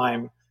same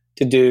time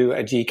to do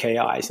a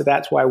GKI. So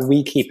that's why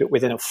we keep it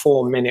within a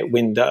 4-minute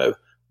window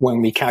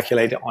when we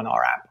calculate it on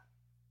our app.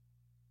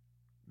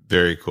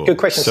 Very cool. Good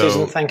question,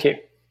 Susan. Thank you.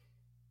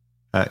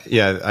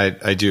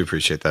 I do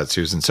appreciate that,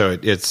 Susan. So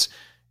it's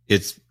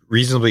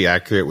reasonably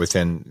accurate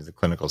within the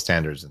clinical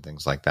standards and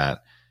things like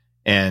that.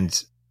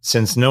 And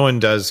since no one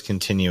does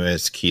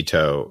continuous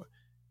ketone,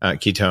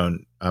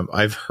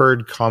 I've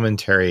heard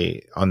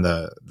commentary on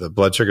the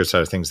blood sugar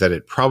side of things that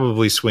it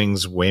probably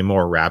swings way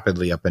more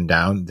rapidly up and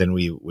down than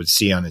we would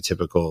see on a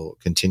typical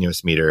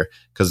continuous meter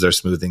because they're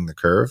smoothing the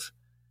curve.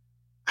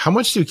 How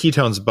much do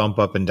ketones bump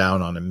up and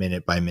down on a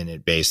minute by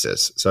minute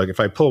basis? So like if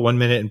I pull 1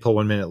 minute and pull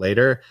 1 minute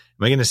later,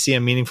 am I going to see a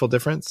meaningful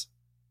difference?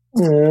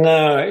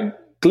 No,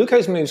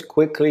 glucose moves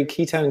quickly.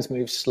 Ketones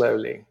move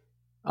slowly.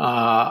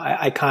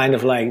 I kind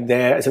of like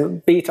there. So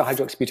beta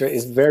hydroxybutyrate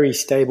is very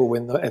stable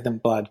in the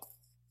blood.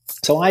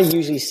 So I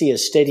usually see a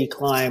steady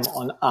climb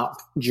on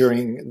up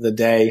during the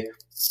day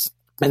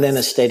and then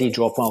a steady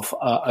drop off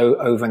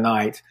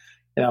overnight.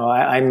 You know,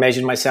 I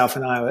measured myself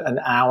an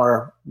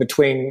hour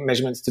between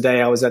measurements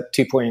today. I was at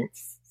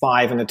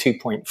 2.5 and a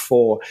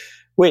 2.4,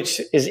 which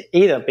is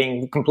either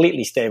being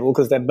completely stable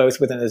because they're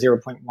both within a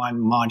 0.1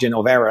 margin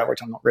of error,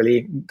 which I'm not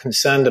really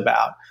concerned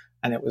about.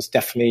 And it was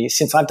definitely,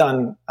 since I've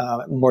done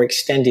more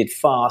extended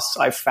fasts,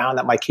 I've found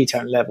that my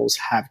ketone levels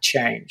have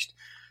changed.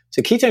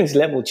 So ketones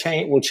level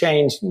will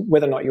change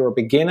whether or not you're a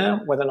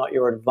beginner, whether or not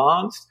you're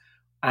advanced,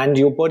 and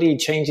your body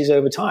changes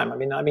over time. I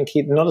mean, I've been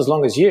keeping not as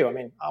long as you. I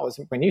mean,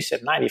 when you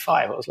said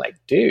 95, I was like,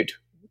 dude,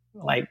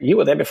 like you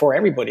were there before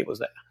everybody was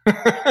there.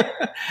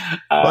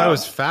 Well, I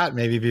was fat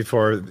maybe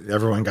before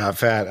everyone got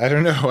fat. I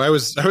don't know. I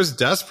was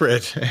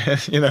desperate.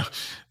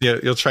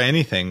 You'll try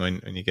anything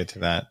when you get to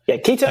that. Yeah,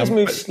 ketones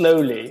move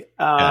slowly.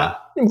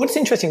 What's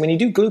interesting, when you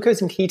do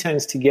glucose and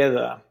ketones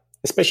together,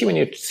 especially when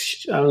you're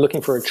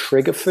looking for a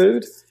trigger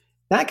food,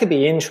 that could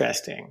be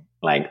interesting.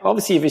 Like,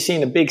 obviously, if you're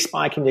seeing a big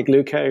spike in your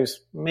glucose,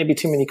 maybe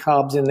too many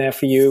carbs in there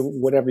for you,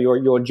 whatever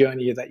your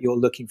journey that you're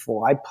looking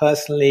for. I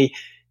personally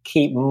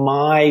keep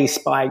my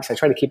spikes, I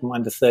try to keep them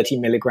under 30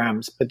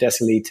 milligrams per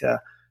deciliter.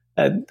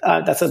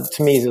 To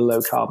me is a low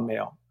carb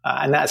meal.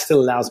 And that still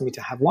allows me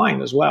to have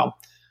wine as well.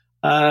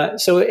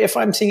 So if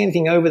I'm seeing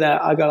anything over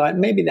that, I go like,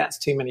 maybe that's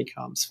too many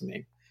carbs for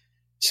me.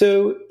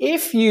 So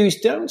if you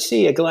don't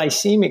see a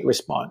glycemic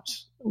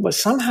response, but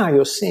somehow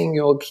you're seeing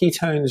your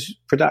ketones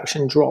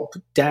production drop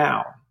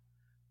down,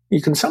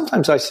 you can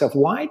sometimes ask yourself,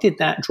 why did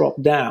that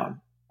drop down?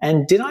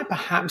 And did I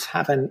perhaps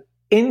have an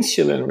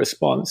insulin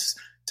response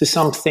to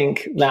something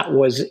that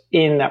was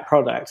in that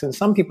product? And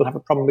some people have a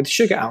problem with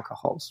sugar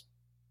alcohols.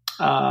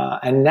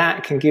 And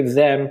that can give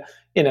them,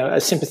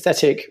 a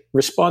sympathetic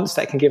response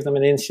that can give them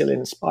an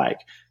insulin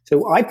spike.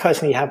 So I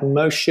personally have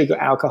most sugar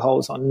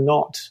alcohols are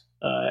not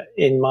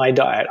in my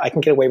diet. I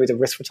can get away with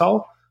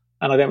erythritol,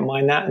 and I don't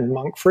mind that, and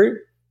monk fruit.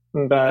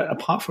 But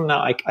apart from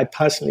that, I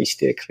personally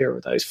steer clear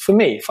of those. For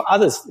me, for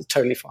others, it's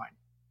totally fine.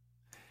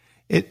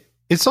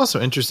 It's also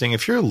interesting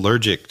if you're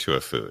allergic to a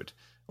food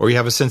or you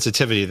have a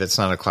sensitivity that's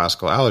not a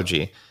classical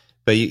allergy,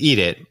 but you eat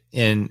it.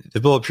 In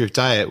the bulletproof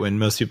diet, when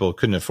most people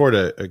couldn't afford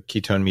a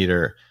ketone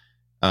meter,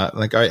 all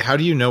right, how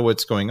do you know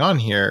what's going on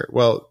here?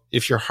 Well,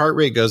 if your heart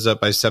rate goes up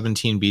by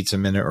 17 beats a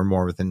minute or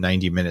more within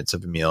 90 minutes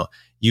of a meal,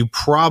 you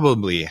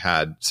probably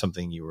had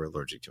something you were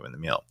allergic to in the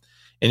meal.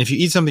 And if you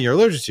eat something you're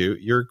allergic to,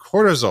 your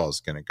cortisol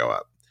is going to go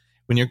up.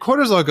 When your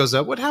cortisol goes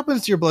up, what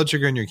happens to your blood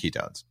sugar and your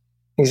ketones?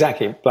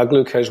 Exactly. Blood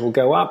glucose will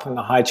go up, and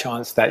a high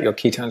chance that your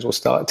ketones will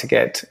start to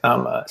get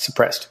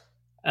suppressed.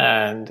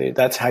 And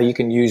that's how you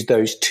can use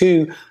those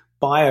two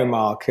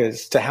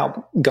biomarkers to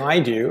help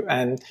guide you.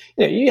 And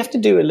you have to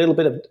do a little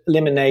bit of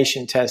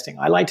elimination testing.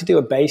 I like to do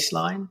a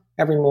baseline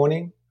every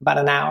morning, about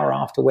an hour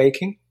after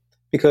waking,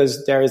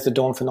 because there is the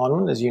dawn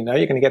phenomenon. As you know,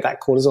 you're going to get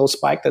that cortisol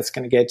spike that's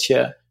going to get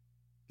you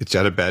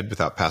out of bed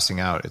without passing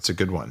out. It's a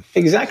good one.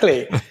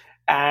 Exactly.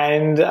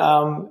 And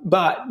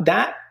but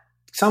that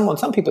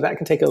some people that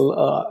can take a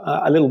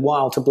little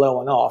while to blow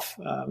on off.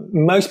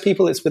 Most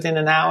people it's within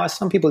an hour.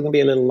 Some people it can be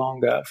a little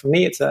longer. For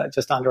me, it's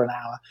just under an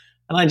hour.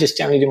 And I just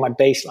generally do my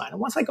baseline. And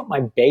once I got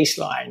my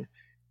baseline,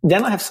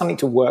 then I have something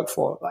to work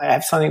for. I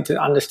have something to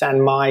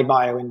understand my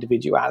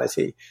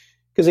bio-individuality.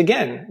 Because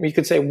again, we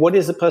could say, what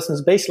is the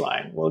person's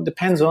baseline? Well, it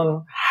depends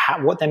on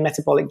what their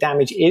metabolic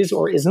damage is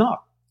or is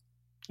not.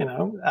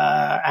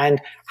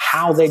 And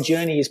how their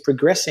journey is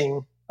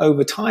progressing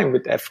over time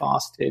with their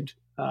fasted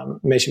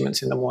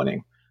measurements in the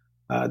morning.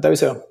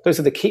 Those are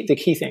the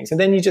key things. And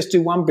then you just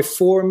do one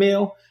before a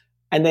meal,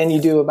 and then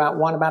you do about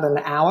an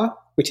hour,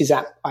 which is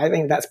I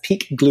think that's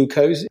peak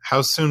glucose.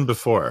 How soon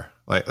before?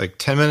 Like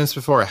 10 minutes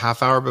before, a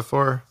half hour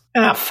before?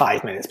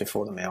 5 minutes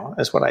before the meal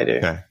is what I do.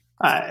 Okay.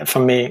 For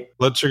me,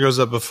 blood sugar goes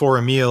up before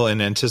a meal in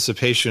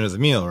anticipation of the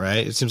meal,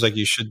 right? It seems like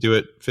you should do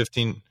it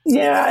 15.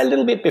 Yeah, a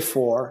little bit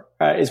before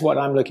is what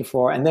I'm looking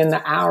for. And then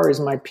the hour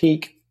is my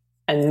peak.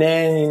 And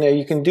then,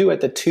 you can do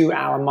at the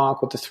 2-hour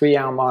mark or the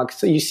 3-hour mark.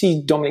 So you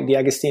see Dominic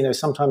D'Agostino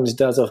sometimes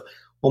does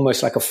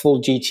almost like a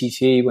full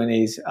GTT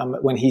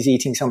when he's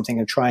eating something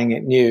and trying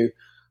it new.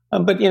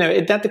 But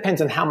that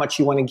depends on how much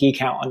you want to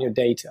geek out on your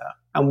data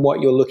and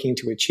what you're looking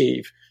to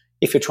achieve.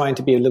 If you're trying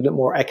to be a little bit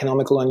more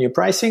economical on your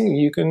pricing,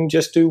 you can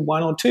just do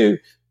one or two,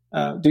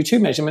 do 2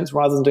 measurements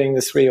rather than doing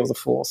the 3 or the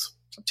 4th.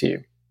 It's up to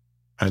you.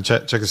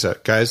 Check this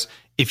out, guys.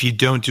 If you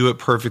don't do it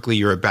perfectly,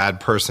 you're a bad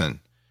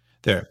person.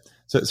 There.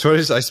 So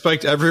I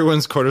spiked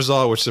everyone's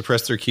cortisol, which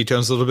suppressed their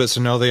ketones a little bit. So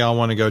now they all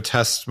want to go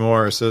test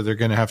more. So they're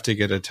going to have to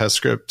get a test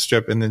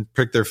strip and then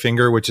prick their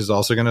finger, which is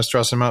also going to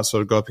stress them out. So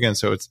it'll go up again.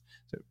 So it's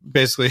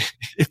basically,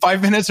 if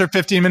 5 minutes or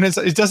 15 minutes,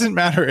 it doesn't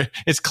matter.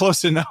 It's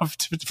close enough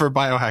for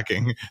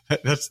biohacking.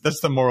 That's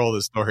the moral of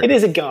the story. It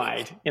is a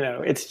guide.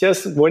 It's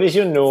just, what is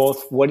your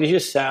north? What is your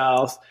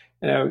south?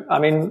 Don't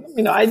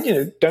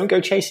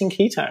go chasing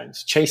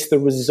ketones. Chase the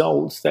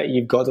results that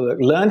you've got to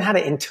learn how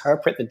to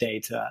interpret the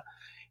data.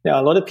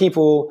 A lot of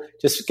people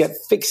just get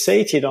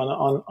fixated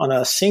on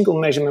a single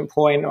measurement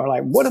point, or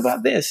like, what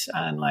about this?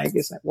 And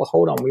it's like, well,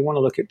 hold on. We want to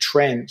look at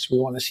trends. We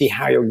want to see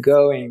how you're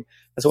going.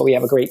 That's why we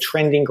have a great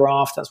trending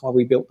graph. That's why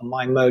we built the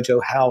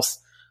Mojo Health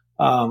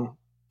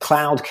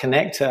cloud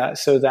connector,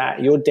 so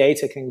that your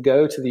data can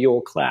go to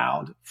your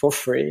cloud for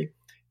free.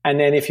 And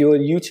then if you're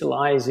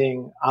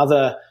utilizing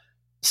other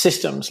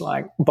systems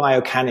like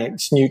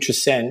Biocanix,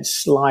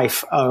 NutriSense,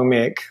 Life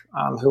Omic,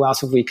 who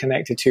else have we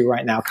connected to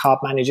right now? Carb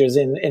Managers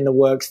in the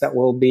works that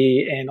will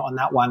be in on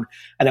that one,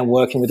 and then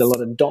working with a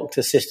lot of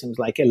doctor systems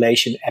like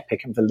Elation,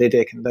 Epic, and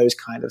Validic, and those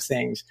kind of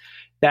things.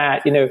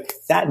 That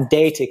that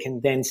data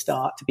can then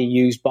start to be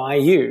used by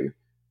you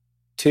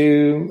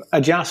to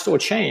adjust or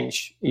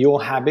change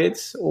your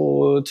habits,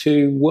 or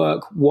to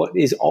work what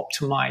is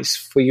optimized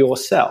for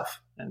yourself,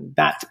 and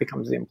that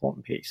becomes the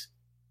important piece.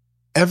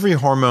 Every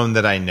hormone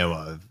that I know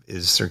of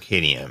is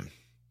circadian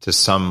to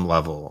some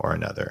level or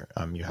another.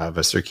 You have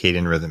a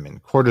circadian rhythm in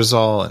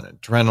cortisol and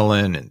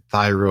adrenaline and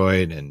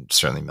thyroid and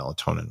certainly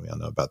melatonin. We all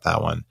know about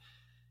that one.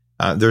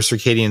 There are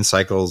circadian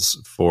cycles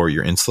for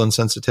your insulin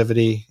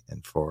sensitivity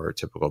and for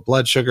typical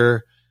blood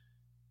sugar.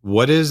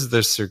 What is the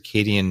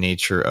circadian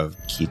nature of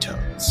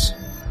ketones?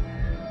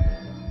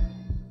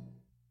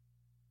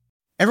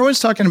 Everyone's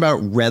talking about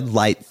red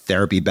light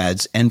therapy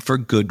beds, and for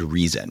good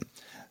reason.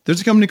 There's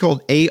a company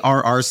called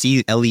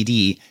ARRC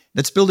LED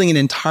that's building an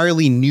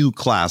entirely new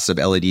class of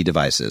LED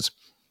devices.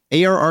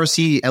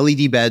 ARRC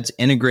LED beds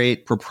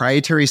integrate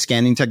proprietary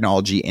scanning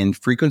technology and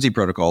frequency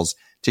protocols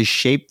to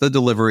shape the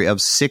delivery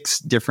of 6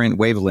 different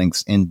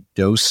wavelengths in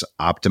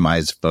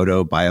dose-optimized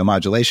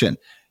photobiomodulation.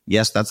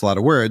 Yes, that's a lot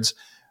of words.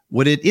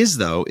 What it is,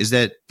 though, is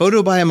that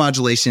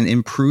photobiomodulation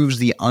improves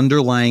the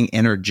underlying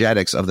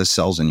energetics of the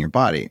cells in your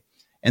body.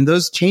 And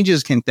those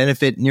changes can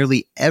benefit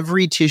nearly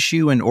every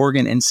tissue and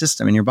organ and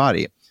system in your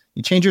body.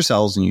 You change your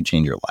cells and you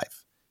change your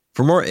life.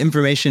 For more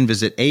information,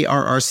 visit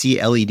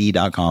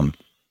arrcled.com.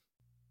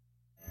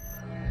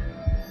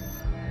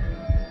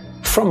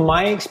 From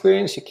my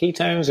experience, your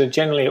ketones are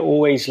generally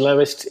always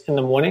lowest in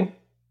the morning,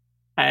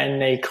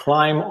 and they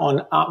climb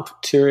on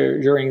up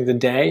during the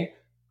day.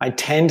 I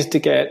tend to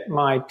get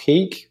my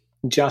peak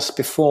just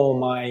before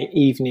my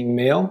evening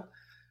meal.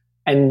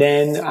 And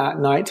then at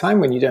nighttime,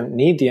 when you don't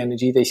need the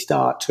energy, they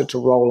start to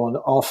roll on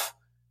off,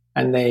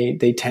 and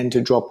they tend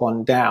to drop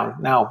on down.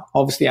 Now,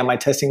 obviously, am I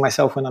testing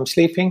myself when I'm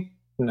sleeping?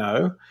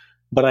 No.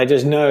 But I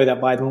just know that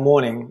by the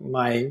morning,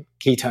 my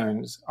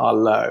ketones are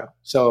low.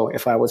 So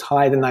if I was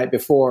high the night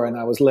before and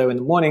I was low in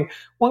the morning,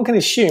 one can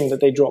assume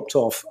that they dropped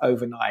off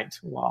overnight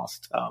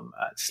whilst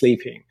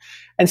sleeping.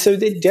 And so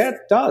it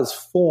does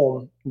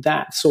form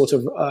that sort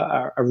of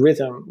a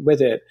rhythm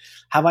with it.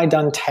 Have I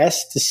done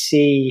tests to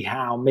see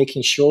how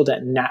making sure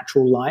that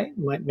natural light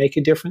might make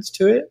a difference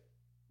to it?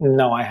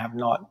 No, I have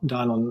not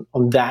done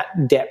on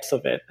that depth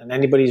of it. And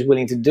anybody who's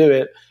willing to do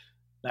it,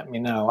 let me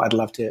know. I'd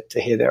love to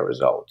hear their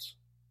results.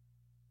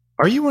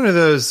 Are you one of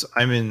those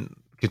I'm in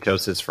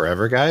ketosis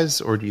forever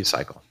guys, or do you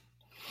cycle?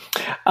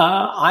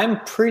 I'm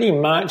pretty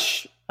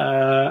much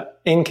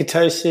in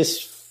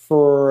ketosis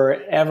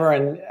forever,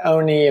 and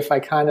only if I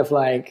kind of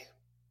like,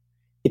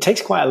 it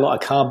takes quite a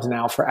lot of carbs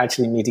now for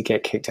actually me to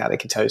get kicked out of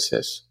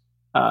ketosis,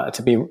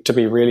 to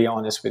be really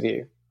honest with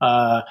you.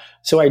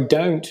 So I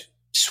don't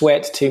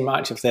sweat too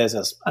much if there's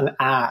a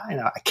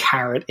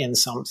carrot in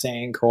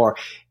something, or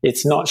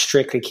it's not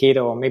strictly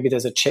keto, or maybe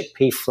there's a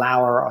chickpea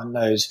flour on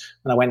those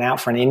when I went out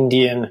for an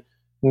Indian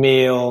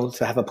meal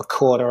to have a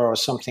pakora or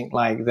something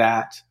like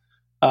that.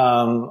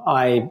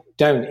 I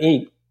don't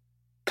eat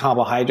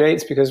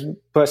carbohydrates because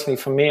personally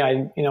for me,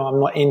 I'm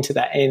not into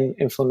that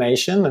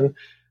inflammation. And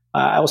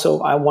I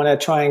want to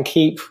try and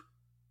keep,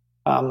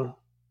 between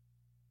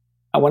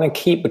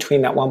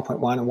that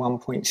 1.1 and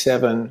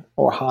 1.7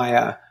 or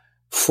higher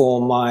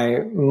for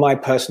my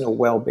personal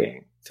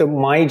well-being. So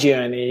my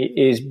journey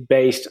is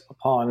based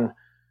upon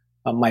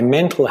my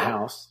mental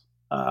health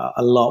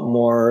a lot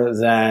more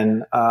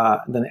than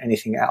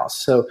anything else.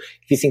 So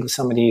if you think of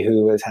somebody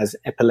who has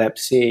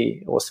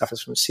epilepsy or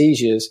suffers from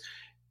seizures,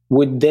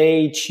 would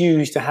they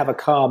choose to have a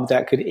carb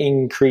that could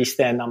increase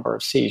their number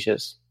of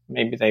seizures?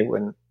 Maybe they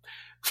wouldn't.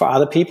 For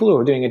other people who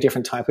are doing a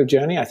different type of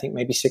journey, I think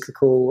maybe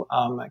cyclical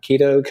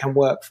keto can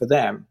work for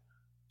them.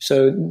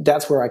 So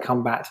that's where I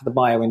come back to the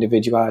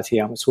bio-individuality.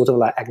 I'm sort of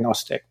like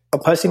agnostic.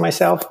 But personally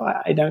myself,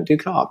 I don't do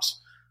carbs.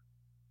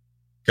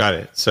 Got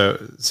it. So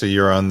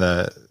you're on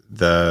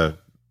the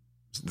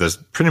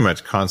pretty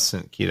much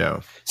constant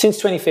keto since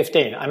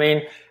 2015. I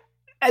mean,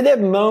 there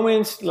are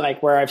moments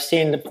like where I've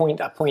seen the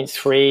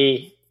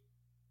 0.3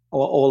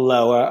 or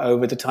lower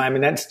over the time,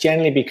 and that's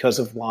generally because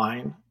of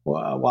wine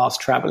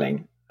whilst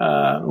traveling.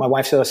 My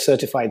wife's a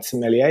certified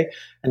sommelier,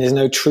 and there's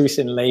no truth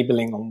in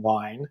labeling on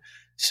wine.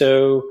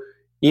 So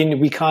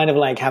we kind of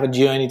like have a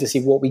journey to see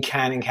what we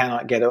can and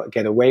cannot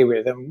get away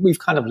with. And we've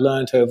kind of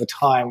learned over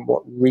time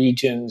what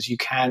regions you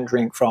can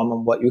drink from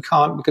and what you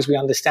can't, because we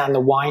understand the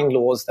wine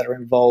laws that are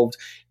involved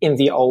in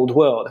the old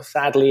world.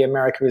 Sadly,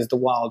 America is the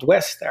Wild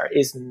West. There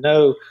is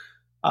no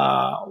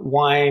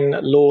wine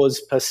laws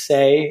per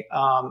se.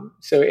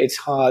 So it's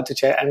hard to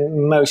check.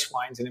 And most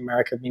wines in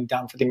America have been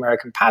done for the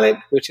American palate,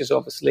 which is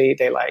obviously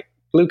they like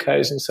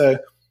glucose. And so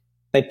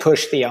they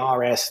push the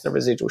RS, the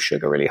residual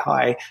sugar, really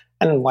high.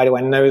 And why do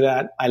I know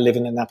that? I live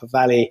in the Napa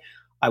Valley.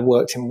 I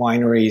worked in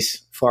wineries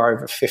for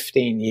over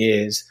 15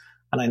 years,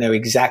 and I know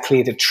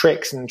exactly the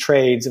tricks and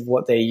trades of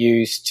what they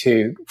use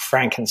to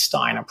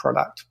Frankenstein a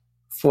product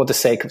for the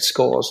sake of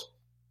scores.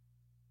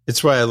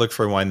 It's why I look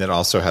for wine that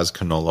also has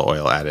canola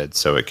oil added,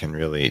 so it can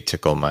really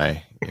tickle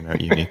my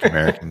unique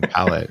American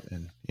palate.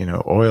 And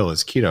oil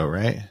is keto,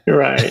 right?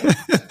 Right.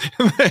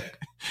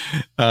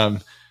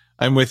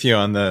 I'm with you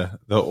on the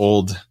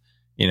old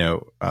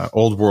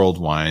old world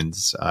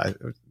wines.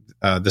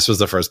 This was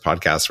the first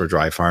podcast where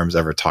Dry Farms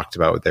ever talked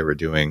about what they were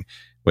doing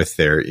with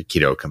their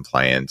keto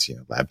compliant,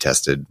 lab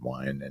tested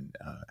wine. And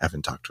I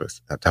haven't talked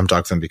with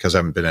them because I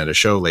haven't been at a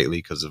show lately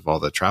because of all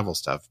the travel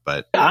stuff.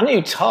 But I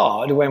knew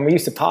Todd when we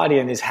used to party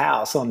in his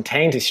house on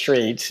Tainter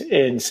Street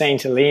in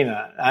St.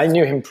 Helena. I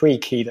knew him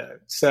pre-keto.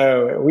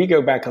 So we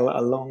go back a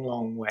long,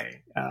 long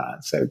way.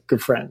 So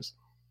good friends.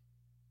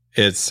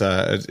 It's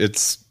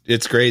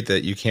great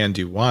that you can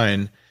do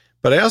wine.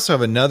 But I also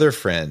have another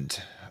friend.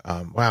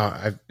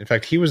 In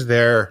fact, he was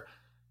there.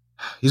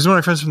 He's one of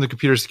my friends from the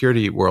computer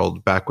security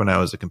world back when I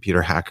was a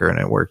computer hacker and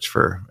I worked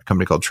for a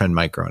company called Trend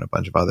Micro and a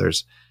bunch of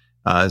others.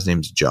 His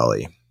name's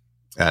Jolly,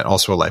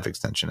 also a life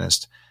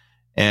extensionist.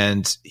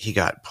 And he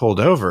got pulled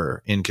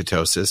over in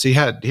ketosis. He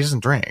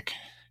doesn't drink.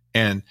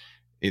 And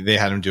they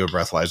had him do a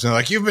breathalyzer. And they're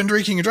like, you've been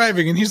drinking and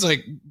driving. And he's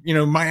like,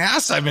 my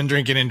ass, I've been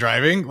drinking and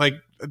driving. Like,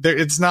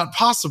 it's not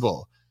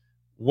possible.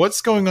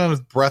 What's going on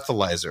with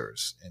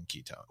breathalyzers and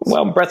ketones?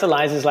 Well,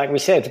 breathalyzers, like we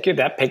said,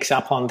 that picks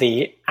up on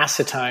the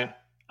acetone,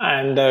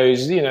 and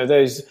those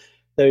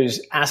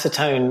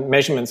acetone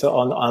measurements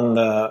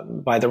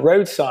by the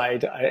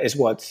roadside is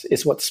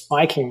what's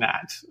spiking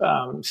that.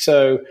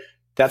 So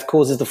that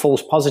causes the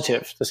false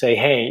positive to say,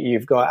 hey,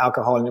 you've got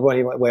alcohol in your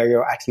body, where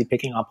you're actually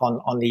picking up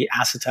on the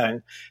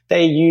acetone.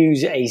 They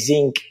use a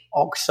zinc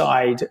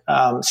oxide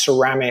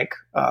ceramic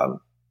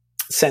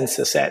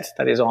sensor set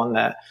that is on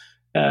there.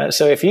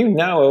 So if you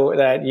know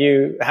that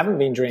you haven't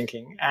been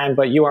drinking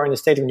but you are in a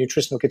state of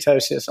nutritional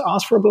ketosis,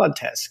 ask for a blood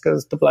test,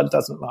 because the blood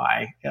doesn't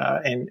lie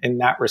in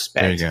that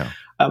respect. There you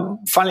go.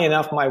 Funnily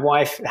enough, my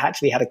wife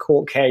actually had a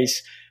court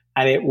case,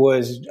 and it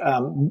was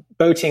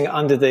boating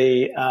under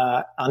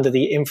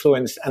the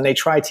influence, and they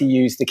tried to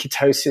use the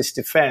ketosis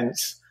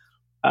defense,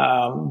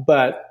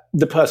 but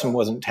the person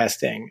wasn't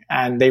testing,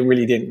 and they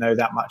really didn't know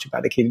that much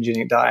about the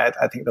ketogenic diet.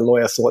 I think the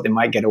lawyer thought they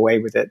might get away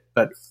with it,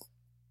 but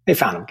they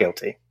found him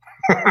guilty.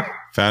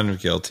 Found him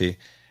guilty.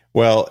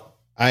 Well,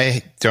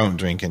 I don't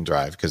drink and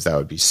drive because that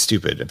would be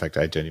stupid. In fact,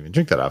 I don't even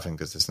drink that often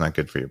because it's not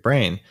good for your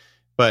brain.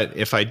 But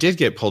if I did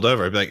get pulled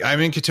over, I'd be like,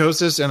 I'm in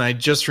ketosis and I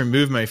just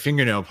removed my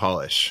fingernail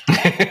polish,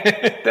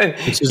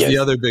 which is the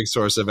other big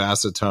source of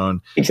acetone.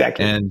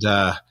 Exactly. And,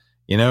 I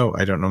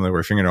don't normally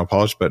wear fingernail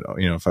polish, but,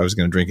 if I was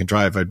going to drink and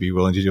drive, I'd be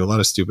willing to do a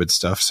lot of stupid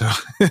stuff. So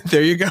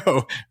there you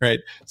go. Right.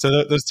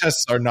 So those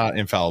tests are not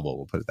infallible.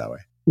 We'll put it that way.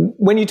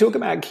 When you talk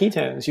about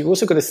ketones, you've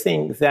also got to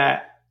think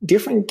that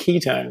different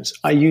ketones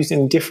are used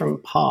in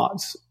different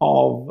parts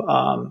of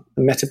the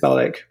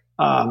metabolic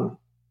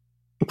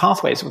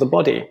pathways of the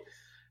body.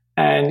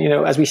 And,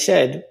 as we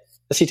said,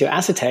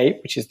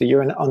 acetoacetate, which is the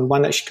urine on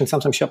one that can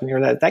sometimes show up in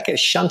urine, that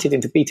gets shunted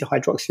into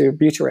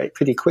beta-hydroxybutyrate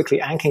pretty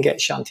quickly and can get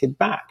shunted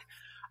back.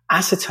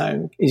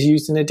 Acetone is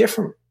used in a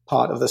different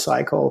part of the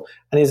cycle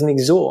and is an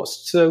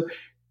exhaust. So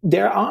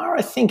there are,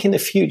 I think, in the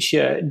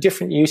future,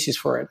 different uses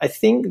for it. I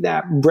think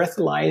that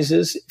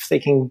breathalyzers, if they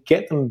can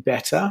get them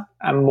better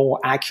and more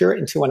accurate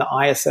into an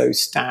ISO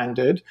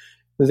standard,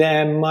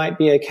 there might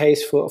be a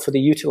case for the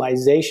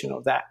utilization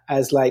of that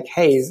as like,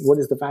 hey, what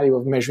is the value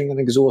of measuring an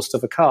exhaust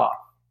of a car?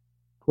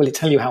 Will it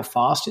tell you how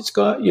fast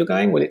you're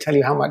going? Will it tell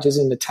you how much is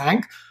in the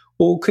tank?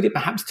 Or could it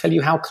perhaps tell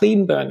you how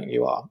clean burning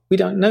you are? We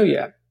don't know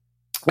yet.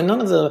 And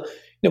none of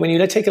when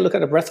you take a look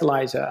at a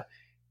breathalyzer,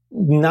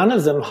 none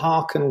of them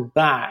harken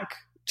back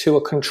to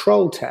a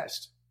control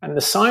test. And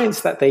the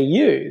science that they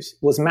use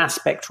was mass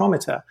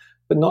spectrometer,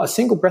 but not a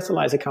single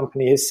breathalyzer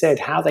company has said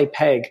how they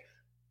peg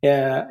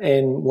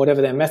in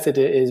whatever their method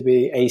is,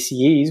 be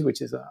ACEs,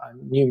 which is a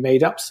new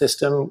made-up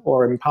system,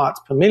 or in parts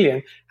per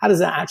million. How does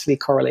that actually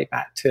correlate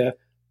back to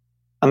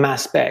a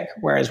mass spec?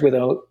 Whereas with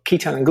a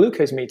ketone and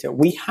glucose meter,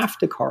 we have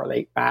to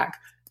correlate back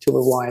to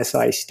a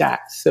YSI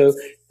stat. So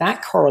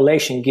that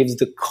correlation gives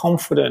the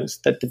confidence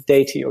that the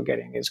data you're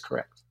getting is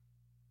correct.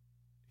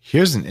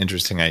 Here's an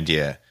interesting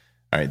idea.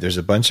 All right, there's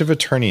a bunch of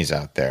attorneys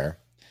out there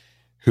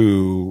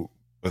who,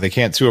 well, they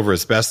can't sue over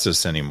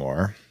asbestos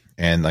anymore.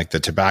 And like the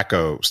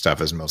tobacco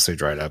stuff is mostly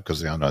dried up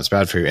because they all know it's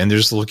bad for you. And they're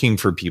just looking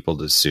for people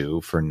to sue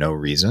for no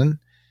reason.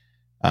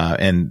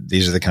 And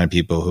these are the kind of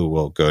people who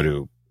will go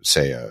to,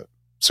 say,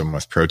 someone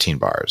with protein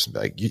bars and be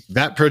like,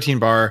 that protein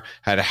bar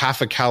had a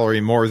half a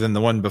calorie more than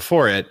the one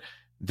before it.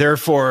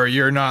 Therefore,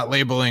 you're not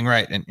labeling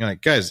right. And you're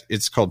like, guys,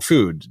 it's called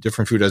food.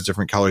 Different food has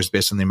different calories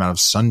based on the amount of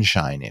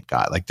sunshine it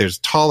got. Like there's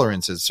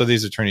tolerances. So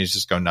these attorneys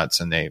just go nuts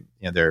and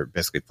they're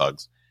basically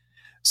thugs.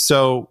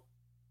 So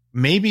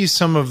maybe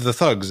some of the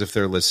thugs, if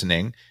they're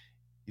listening,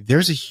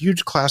 there's a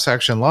huge class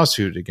action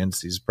lawsuit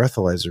against these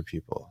breathalyzer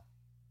people,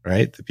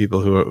 right? The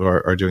people who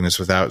are doing this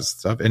without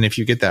stuff. And if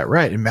you get that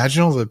right,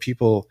 imagine all the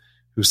people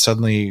who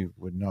suddenly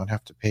would not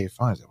have to pay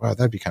fines. Wow,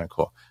 that'd be kind of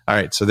cool. All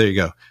right, so there you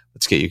go.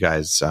 Let's get you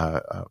guys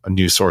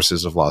new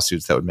sources of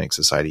lawsuits that would make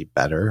society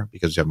better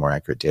because you have more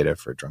accurate data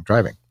for drunk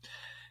driving.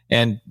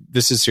 And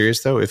this is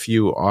serious, though. If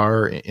you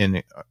are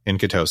in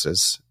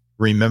ketosis,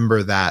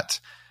 remember that.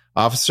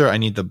 Officer, I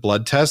need the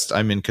blood test.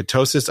 I'm in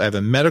ketosis. I have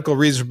a medical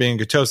reason for being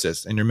in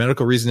ketosis. And your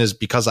medical reason is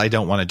because I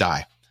don't want to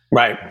die.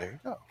 Right. There you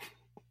go.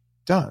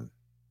 Done.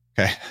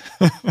 Okay.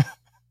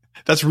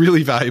 That's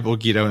really valuable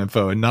keto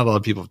info. And not a lot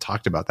of people have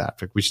talked about that. In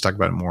fact, we should talk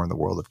about it more in the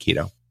world of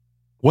keto.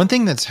 One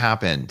thing that's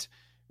happened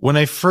when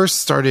I first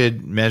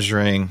started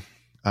measuring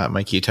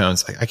my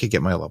ketones, I could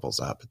get my levels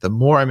up. The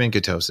more I'm in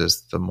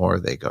ketosis, the more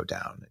they go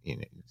down.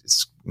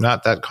 It's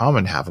not that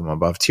common to have them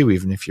above 2,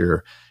 even if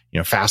you're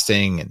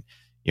fasting and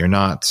you're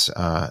not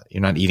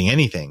eating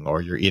anything,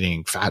 or you're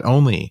eating fat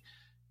only.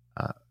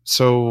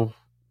 So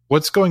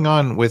what's going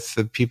on with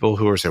the people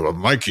who are saying, well,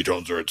 my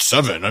ketones are at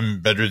 7,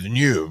 I'm better than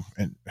you?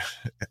 And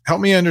help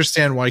me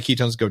understand why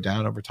ketones go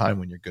down over time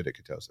when you're good at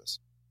ketosis.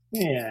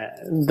 Yeah,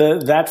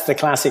 that's the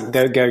classic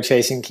don't go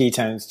chasing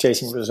ketones,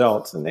 chasing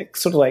results. And it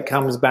sort of like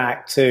comes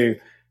back to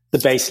the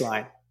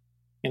baseline.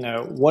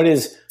 What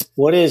is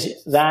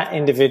that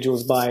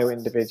individual's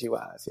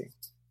bio-individuality?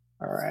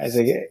 All right.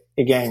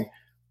 Again,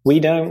 we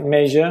don't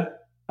measure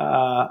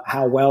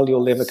how well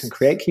your liver can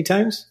create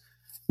ketones,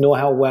 nor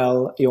how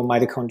well your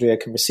mitochondria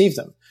can receive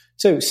them.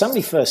 So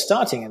somebody first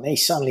starting and they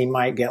suddenly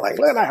might get like,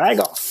 look at that, I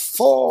got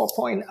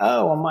 4.0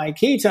 on my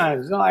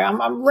ketones.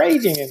 I'm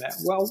raging in it.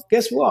 Well,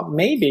 guess what?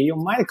 Maybe your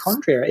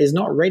mitochondria is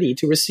not ready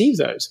to receive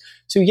those.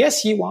 So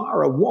yes, you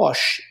are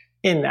awash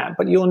in that,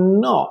 but you're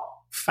not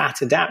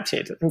fat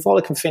adapted. And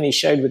Volek and Finney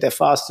showed with their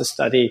faster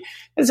study,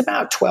 it's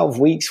about 12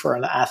 weeks for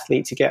an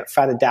athlete to get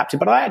fat adapted.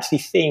 But I actually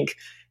think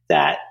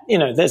that,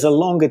 there's a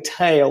longer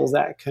tail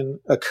that can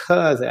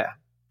occur there.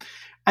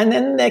 And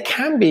then there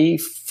can be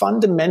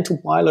fundamental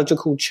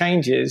biological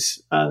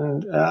changes.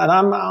 And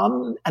I'm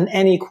an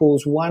N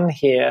equals 1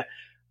 here,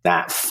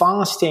 that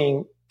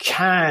fasting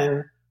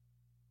can,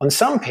 on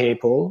some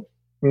people,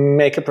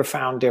 make a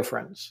profound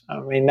difference. I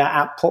mean,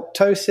 that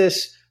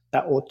apoptosis,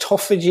 that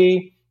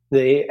autophagy,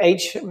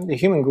 the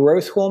human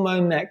growth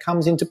hormone that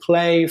comes into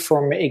play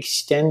from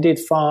extended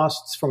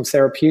fasts, from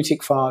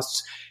therapeutic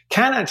fasts,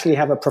 can actually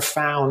have a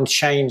profound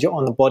change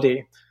on the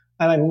body.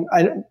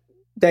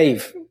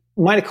 Dave,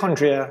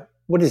 mitochondria,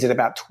 what is it?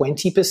 About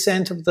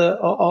 20% of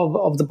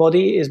the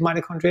body is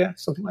mitochondria,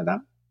 something like that.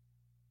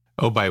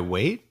 Oh, by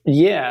weight?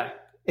 Yeah.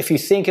 If you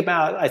think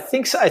about, I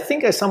think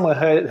I somewhere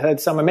heard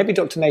somewhere, maybe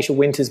Dr. Naisha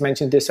Winters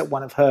mentioned this at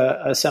one of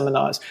her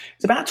seminars.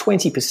 It's about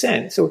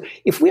 20%. So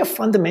if we are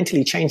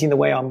fundamentally changing the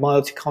way our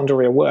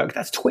mitochondria work,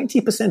 that's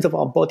 20% of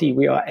our body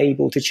we are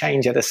able to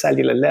change at a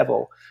cellular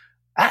level.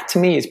 That to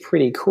me is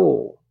pretty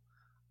cool.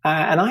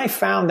 And I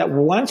found that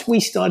once we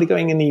started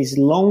going in these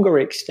longer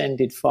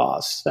extended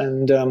fasts,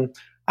 and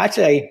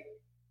actually,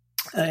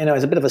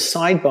 as a bit of a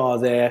sidebar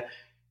there,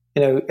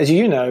 as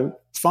you know,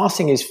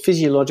 fasting is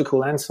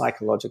physiological and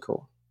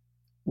psychological.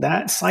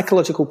 That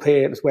psychological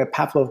period is where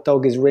Pavlov's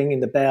dog is ringing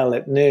the bell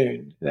at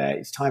noon, that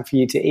it's time for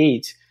you to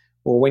eat,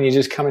 or when you're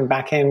just coming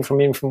back in from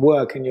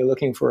work and you're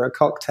looking for a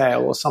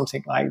cocktail or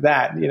something like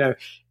that.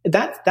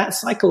 That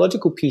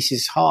psychological piece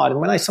is hard.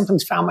 And when I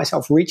sometimes found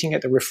myself reaching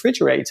at the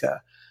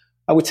refrigerator,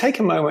 I would take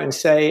a moment and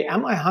say,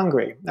 am I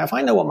hungry? Now, if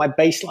I know what my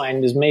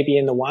baseline is, maybe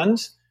in the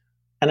 1s,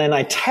 and then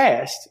I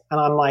test and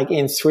I'm like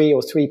in 3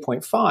 or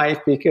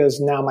 3.5 because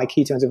now my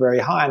ketones are very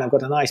high and I've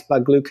got a nice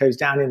blood glucose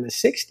down in the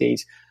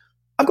 60s,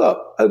 I've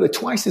got over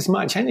twice as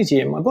much energy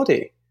in my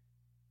body.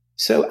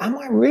 So am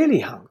I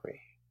really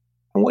hungry?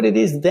 And what it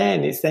is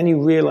then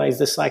you realize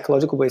the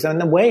psychological waves.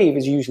 And the wave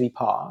is usually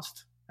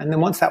past. And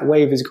then once that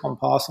wave has gone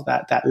past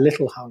that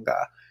little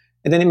hunger,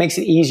 and then it makes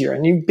it easier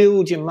and you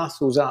build your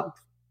muscles up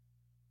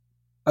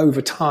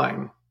over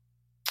time.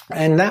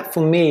 And that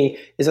for me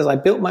is as I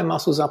built my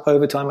muscles up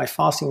over time, my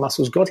fasting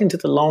muscles got into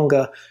the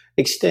longer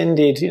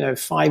extended,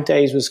 5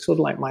 days was sort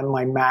of like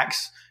my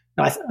max.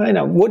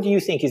 What do you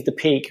think is the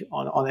peak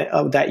on it,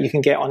 that you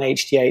can get on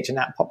HGH and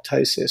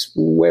apoptosis?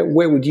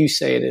 Where would you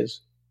say it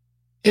is?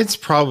 It's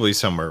probably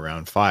somewhere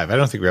around 5. I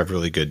don't think we have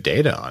really good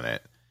data on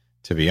it,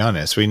 to be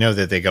honest. We know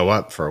that they go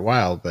up for a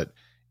while, but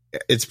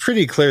it's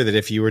pretty clear that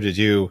if you were to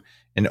do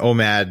an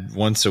OMAD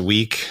once a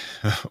week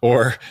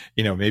or,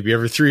 maybe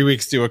every 3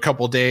 weeks, do a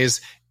couple days,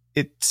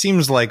 it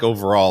seems like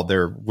overall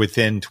they're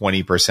within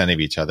 20% of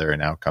each other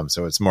in outcome.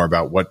 So it's more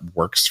about what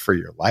works for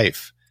your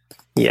life.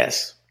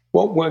 Yes.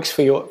 What works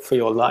for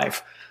your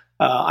life?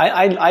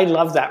 I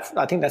love that.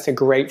 I think that's a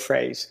great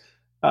phrase.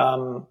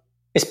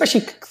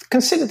 Especially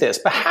consider this.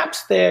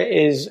 Perhaps there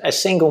is a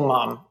single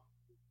mom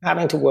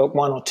having to work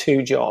 1 or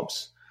 2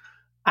 jobs.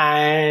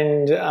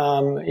 And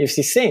if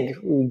you think,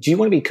 do you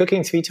want to be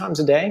cooking 3 times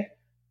a day?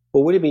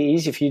 Or would it be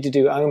easy for you to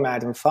do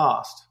OMAD and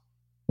fast?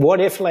 What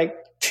if like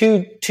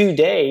two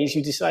days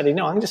you decided,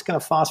 no, I'm just going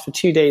to fast for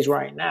 2 days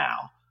right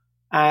now.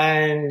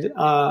 And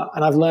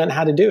I've learned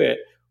how to do it.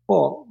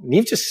 Well,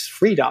 you've just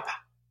freed up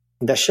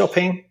less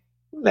shopping,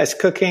 less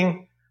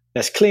cooking,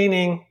 less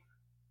cleaning.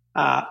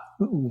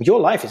 Your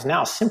life is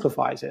now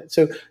simplifies it.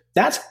 So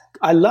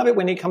I love it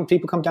when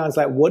people come down and it's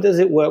like, what does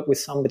it work with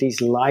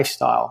somebody's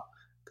lifestyle?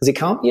 Because it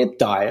can't be a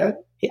diet.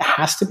 It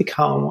has to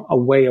become a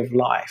way of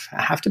life.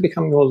 It has to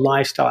become your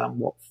lifestyle and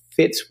what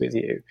fits with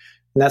you.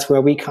 And that's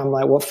where we come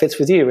like, what fits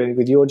with you and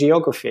with your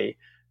geography?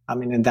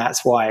 And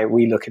that's why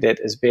we look at it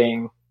as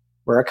being,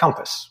 we're a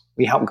compass.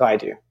 We help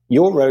guide you.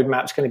 Your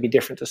roadmap's going to be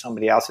different to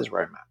somebody else's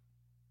roadmap.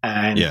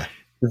 And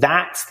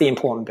that's the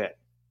important bit.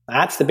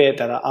 That's the bit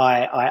that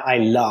I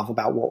love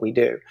about what we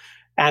do.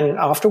 And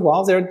after a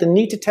while, the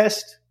need to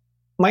test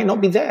might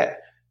not be there.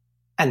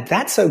 And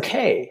that's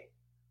okay.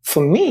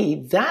 For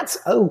me, that's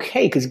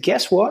okay. Because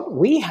guess what?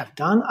 We have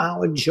done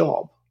our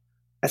job.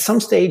 At some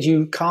stage,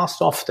 you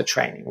cast off the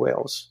training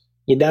wheels.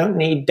 You don't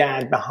need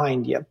dad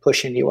behind you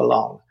pushing you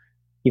along.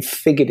 You've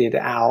figured it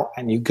out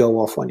and you go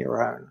off on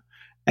your own.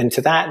 And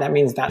to that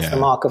means that's the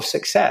mark of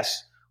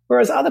success.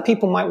 Whereas other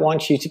people might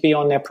want you to be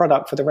on their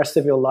product for the rest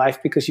of your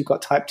life because you've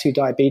got type 2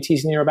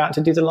 diabetes and you're about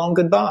to do the long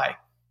goodbye.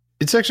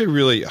 It's actually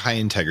really high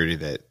integrity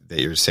that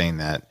you're saying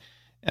that.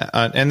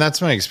 And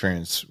that's my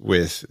experience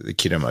with the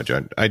Keto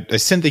Mojo. I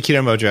sent the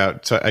Keto Mojo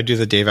out. So I do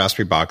the Dave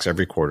Asprey box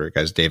every quarter,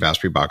 guys,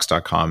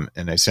 daveaspreybox.com.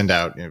 And I send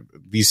out at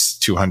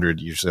least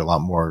 200, usually a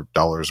lot more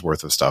dollars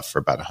worth of stuff for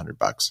about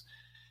 $100.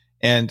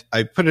 And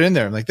I put it in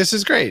there. I'm like, this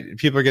is great.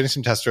 People are getting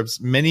some test strips.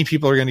 Many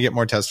people are going to get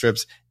more test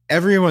strips.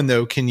 Everyone,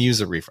 though, can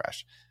use a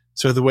refresh.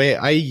 So the way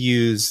I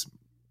use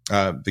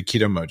the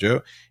Keto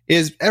Mojo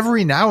is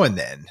every now and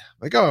then,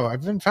 like, oh,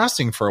 I've been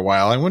fasting for a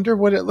while. I wonder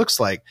what it looks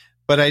like.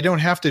 But I don't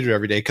have to do it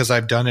every day because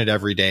I've done it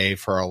every day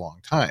for a long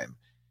time.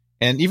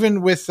 And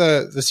even with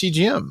the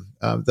CGM,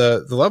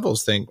 the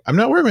levels thing, I'm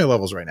not wearing my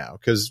levels right now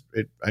because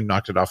I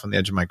knocked it off on the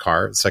edge of my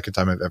car. The second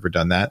time I've ever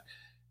done that.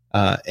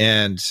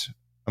 And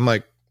I'm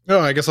like, oh,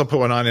 I guess I'll put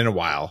one on in a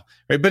while.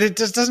 Right? But it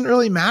just doesn't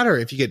really matter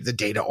if you get the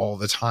data all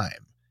the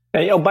time.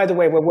 Oh, by the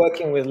way, we're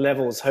working with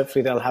Levels.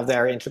 Hopefully they'll have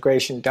their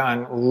integration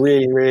done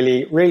really,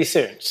 really, really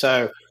soon.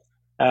 So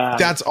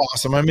that's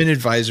awesome. I'm an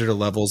advisor to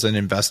Levels and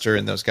investor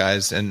in those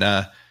guys. And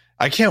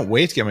I can't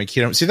wait to get my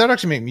keto. See, that would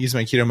actually make me use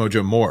my Keto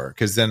Mojo more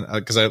because then,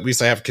 because at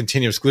least I have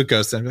continuous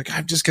glucose. Then I'm like,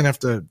 I'm just going to have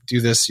to do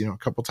this, a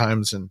couple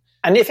times. And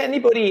if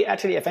anybody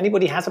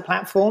has a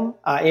platform,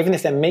 even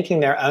if they're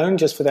making their own,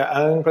 just for their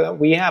own,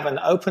 we have an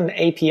open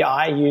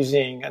API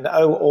using an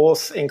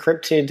OAuth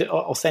encrypted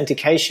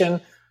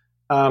authentication.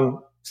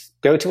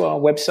 Go to our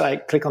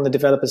website, click on the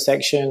developer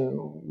section.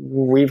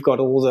 We've got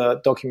all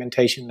the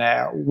documentation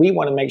there. We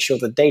want to make sure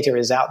the data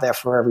is out there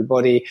for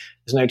everybody.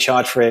 There's no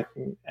charge for it,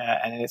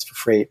 and it's for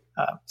free.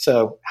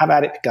 So how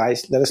about it,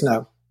 guys? Let us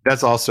know.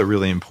 That's also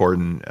really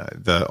important.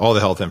 All the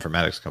health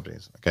informatics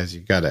companies, guys,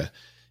 you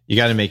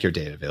gotta make your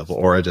data available.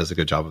 Aura does a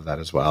good job of that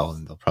as well,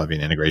 and there'll probably be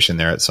an integration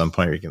there at some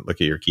point where you can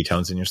look at your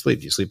ketones in your sleep.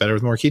 Do you sleep better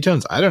with more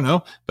ketones? I don't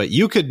know, but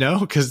you could know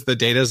because the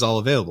data is all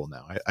available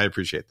now. I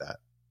appreciate that.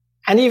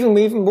 And even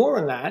more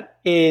on that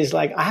is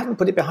like, I haven't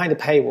put it behind a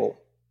paywall.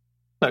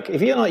 Look,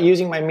 if you're not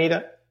using my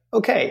meter,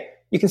 okay,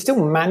 you can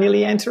still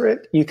manually enter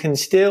it. You can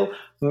still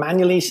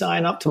manually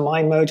sign up to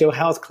my Mojo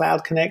Health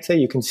Cloud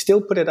Connector. You can still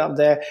put it up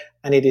there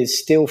and it is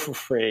still for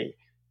free.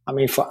 I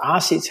mean, for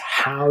us, it's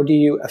how do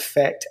you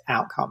affect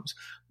outcomes?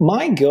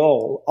 My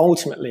goal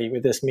ultimately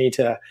with this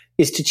meter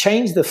is to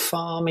change the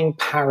farming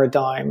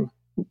paradigm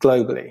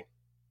globally.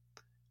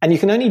 And you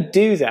can only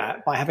do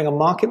that by having a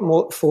market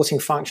forcing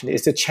function,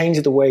 is to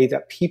change the way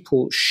that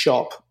people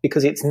shop,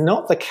 because it's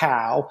not the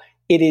cow,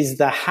 it is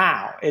the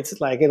how.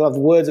 It's like, I love the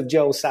words of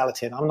Joel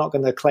Salatin. I'm not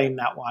going to claim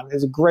that one.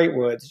 There's great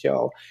words,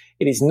 Joel.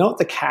 It is not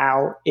the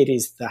cow, it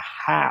is the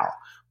how.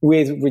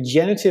 With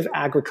regenerative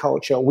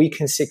agriculture, we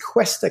can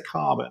sequester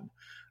carbon.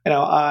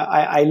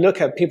 I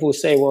look at people who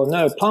say, well,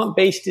 no,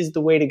 plant-based is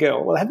the way to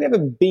go. Well, have you ever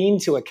been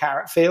to a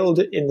carrot field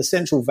in the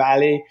Central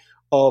Valley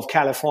of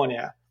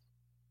California?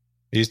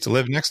 I used to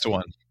live next to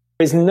one.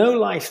 There's no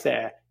life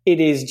there. it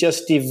is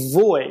just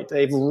devoid.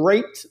 They've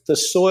raped the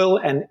soil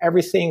and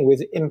everything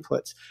with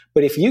inputs.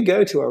 But if you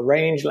go to a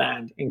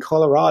rangeland in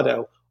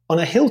Colorado on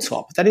a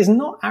hilltop that is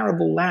not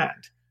arable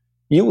land,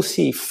 you will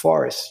see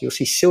forests, you'll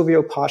see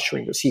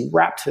silvopasturing, you'll see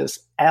raptors,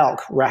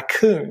 elk,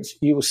 raccoons,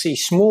 you will see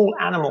small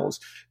animals,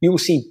 you will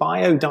see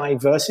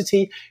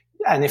biodiversity.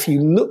 And if you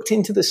looked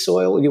into the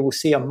soil, you will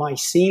see a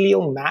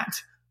mycelial mat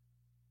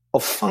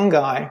of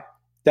fungi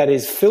that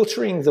is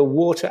filtering the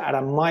water at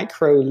a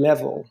micro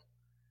level.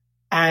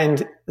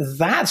 And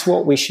that's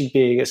what we should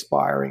be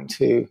aspiring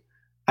to.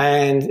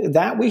 And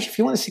that if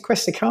you want to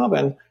sequester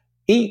carbon,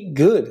 eat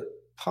good,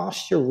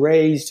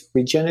 pasture-raised,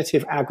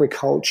 regenerative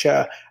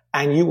agriculture,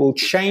 and you will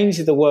change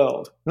the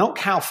world, not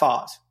cow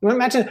fart.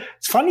 Imagine,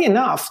 it's funny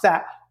enough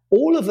that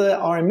all of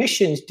our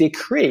emissions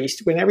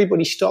decreased when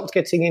everybody stopped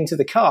getting into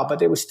the car, but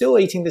they were still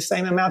eating the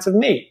same amount of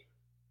meat.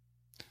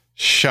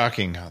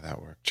 Shocking how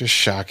that worked. Just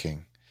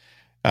shocking.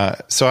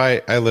 So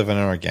I live on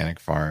an organic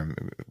farm,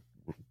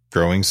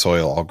 growing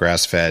soil, all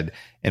grass-fed,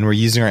 and we're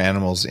using our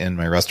animals in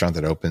my restaurant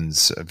that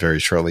opens very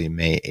shortly,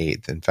 May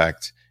 8th. In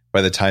fact,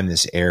 by the time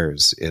this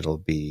airs,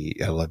 it'll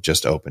have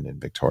just opened in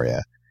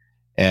Victoria.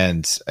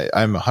 And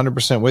I'm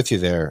 100% with you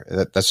there.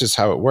 That's just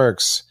how it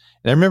works.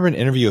 And I remember an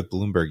interview with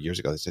Bloomberg years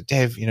ago. They said,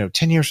 Dave,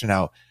 10 years from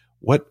now,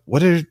 what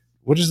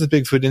is the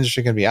big food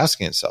industry going to be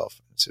asking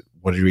itself? I said,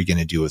 what are we going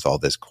to do with all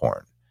this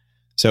corn?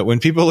 So when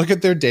people look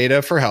at their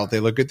data for health, they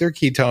look at their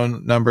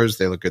ketone numbers,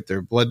 they look at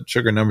their blood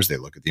sugar numbers, they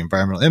look at the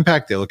environmental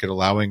impact, they look at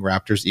allowing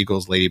raptors,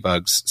 eagles,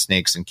 ladybugs,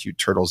 snakes, and cute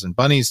turtles and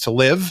bunnies to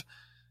live.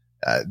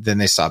 Then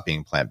they stop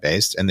being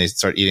plant-based and they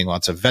start eating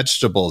lots of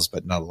vegetables,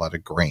 but not a lot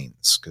of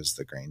grains, because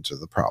the grains are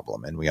the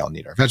problem and we all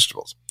need our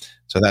vegetables.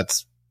 So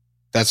that's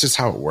just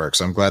how it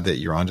works. I'm glad that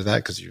you're onto that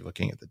because you're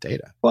looking at the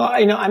data. Well,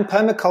 I'm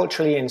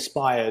permaculturally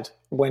inspired.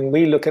 When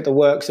we look at the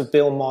works of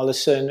Bill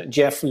Mollison,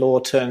 Jeff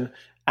Lawton,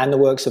 and the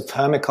works of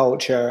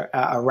permaculture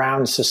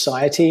around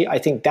society, I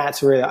think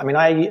that's really,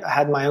 I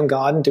had my own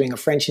garden doing a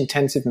French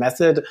intensive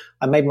method.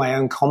 I made my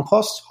own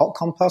compost, hot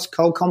compost,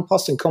 cold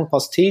compost, and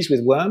compost teas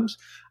with worms.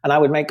 And I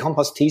would make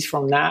compost teas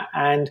from that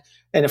and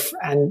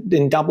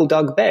in double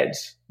dug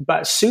beds,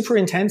 but super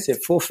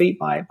intensive, 4 feet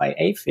by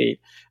 8 feet.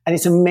 And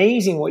it's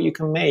amazing what you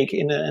can make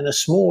in a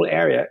small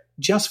area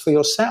just for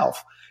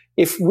yourself.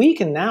 If we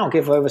can now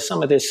give over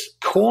some of this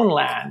corn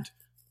land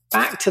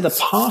back to the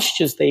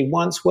pastures they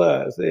once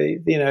were,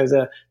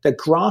 the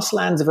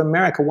grasslands of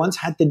America once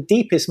had the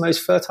deepest,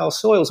 most fertile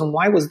soils. And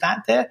why was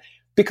that there?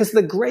 Because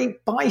the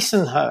great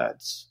bison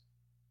herds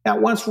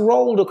that once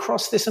rolled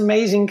across this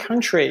amazing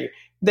country,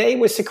 they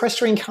were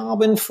sequestering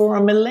carbon for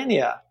a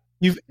millennia.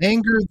 You've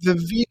angered the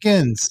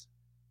vegans.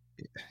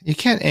 You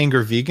can't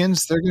anger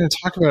vegans. They're going to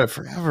talk about it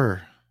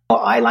forever. Well,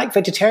 I like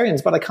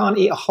vegetarians, but I can't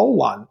eat a whole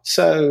one.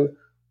 So,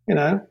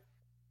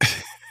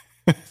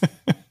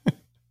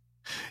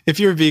 If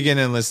you're vegan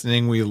and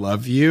listening, we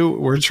love you.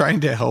 We're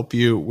trying to help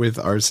you with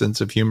our sense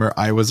of humor.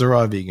 I was a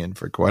raw vegan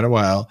for quite a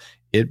while.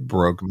 It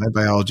broke my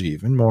biology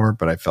even more,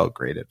 but I felt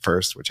great at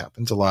first, which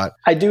happens a lot.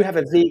 I do have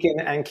a vegan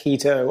and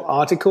keto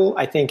article.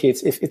 I think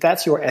it's if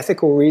that's your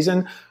ethical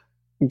reason,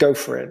 go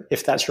for it.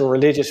 If that's your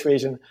religious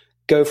reason,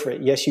 go for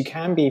it. Yes, you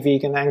can be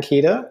vegan and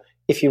keto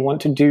if you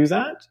want to do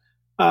that.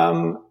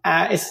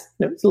 It's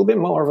a little bit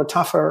more of a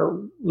tougher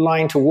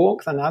line to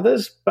walk than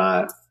others,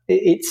 but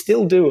it's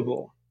still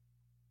doable.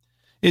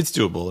 It's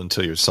doable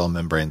until your cell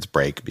membranes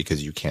break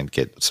because you can't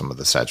get some of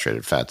the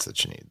saturated fats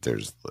that you need.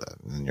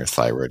 Then your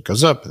thyroid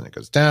goes up and it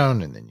goes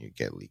down and then you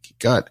get leaky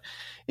gut.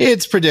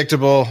 It's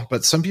predictable,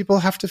 but some people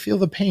have to feel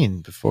the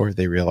pain before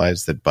they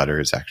realize that butter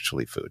is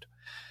actually food.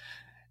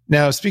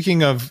 Now,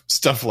 speaking of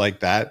stuff like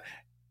that,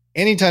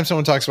 anytime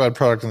someone talks about a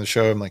product on the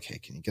show, I'm like, hey,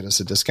 can you get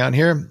us a discount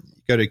here?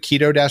 Go to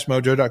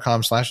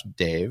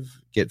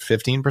keto-mojo.com/Dave, get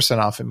 15%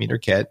 off a meter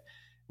kit,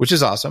 which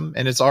is awesome.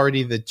 And it's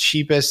already the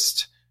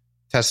cheapest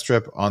test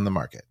strip on the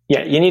market.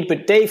 Yeah, you need to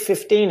put Dave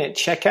 15 at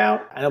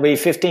checkout and it'll be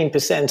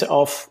 15%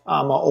 off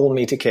all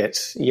meter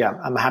kits. Yeah,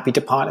 I'm happy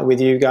to partner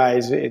with you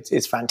guys.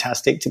 It's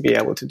fantastic to be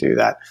able to do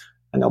that.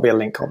 And there'll be a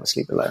link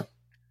obviously below.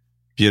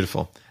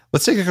 Beautiful.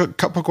 Let's take a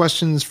couple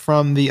questions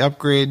from the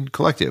Upgrade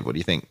Collective. What do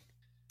you think?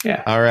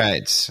 Yeah. All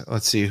right.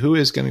 Let's see. Who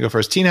is going to go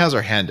first? Tina has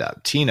her hand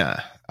up.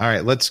 Tina. All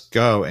right, let's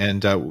go.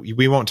 And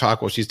we won't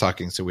talk while she's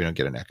talking so we don't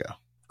get an echo.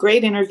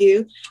 Great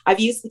interview. I've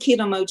used the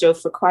Keto Mojo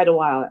for quite a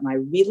while and I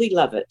really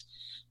love it.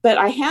 But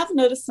I have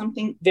noticed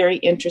something very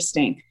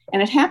interesting,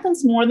 and it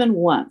happens more than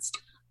once.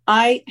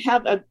 I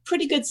have a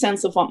pretty good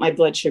sense of what my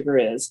blood sugar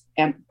is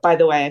and by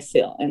the way I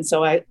feel. And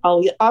so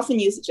I'll often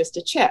use it just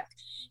to check.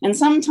 And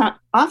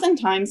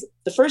oftentimes,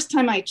 the first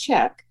time I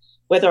check,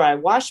 whether I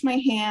wash my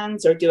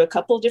hands or do a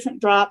couple of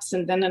different drops,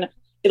 and then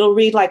it'll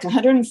read like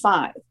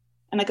 105.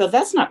 And I go,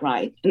 that's not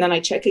right. And then I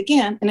check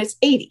again, and it's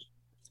 80.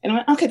 And I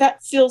went, okay,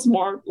 that feels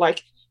more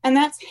like, and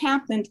that's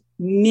happened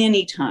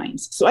many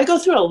times. So I go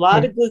through a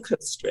lot of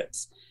glucose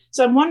strips.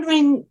 So I'm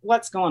wondering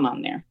what's going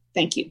on there.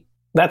 Thank you.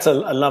 That's a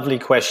lovely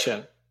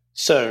question.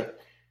 So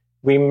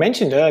we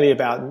mentioned earlier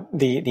about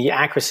the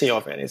accuracy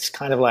of it. It's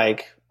kind of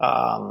like,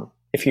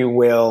 if you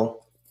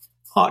will,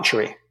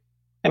 archery.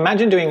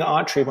 Imagine doing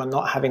archery but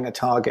not having a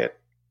target.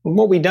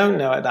 What we don't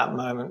know at that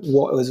moment,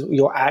 what was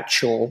your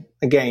actual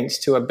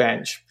against to a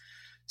bench.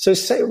 So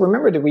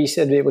remember that we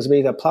said it was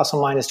either plus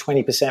or minus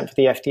 20% for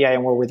the FDA,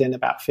 and we're within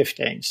about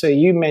 15. So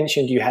you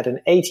mentioned you had an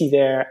 80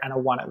 there and a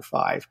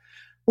 105.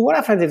 But what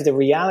I found is the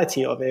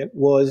reality of it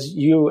was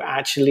you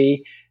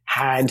actually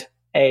had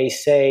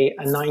say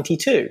a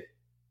 92.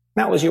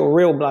 That was your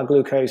real blood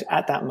glucose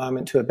at that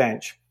moment to a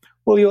bench.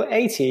 Well, your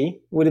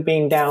 80 would have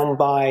been down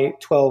by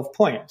 12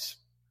 points.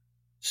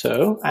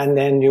 So, and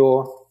then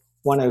your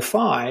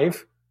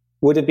 105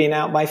 would have been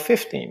out by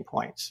 15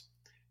 points.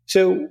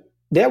 So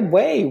they're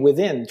way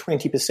within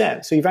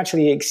 20%. So you've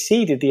actually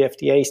exceeded the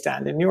FDA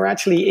standard, and you're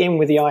actually in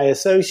with the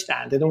ISO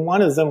standard. And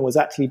one of them was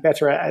actually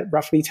better at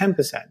roughly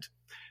 10%.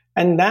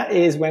 And that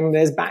is when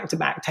there's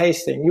back-to-back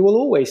tasting, you will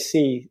always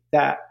see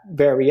that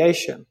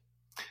variation.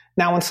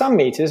 Now, on some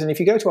meters, and if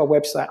you go to our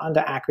website under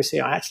accuracy,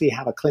 I actually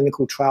have a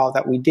clinical trial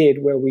that we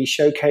did where we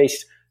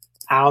showcased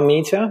our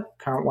meter,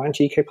 current one,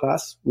 GK+.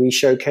 We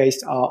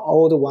showcased our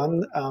older one,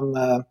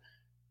 the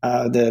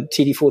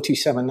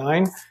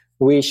TD4279.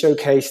 We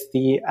showcased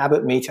the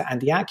Abbott meter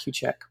and the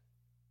AccuCheck.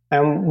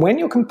 And when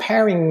you're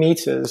comparing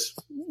meters,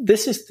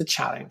 this is the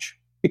challenge,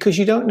 because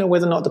you don't know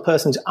whether or not the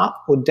person's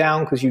up or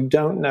down, because you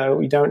don't know,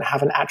 you don't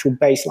have an actual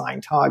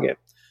baseline target.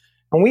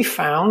 And we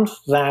found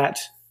that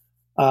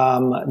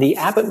the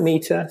Abbott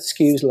meter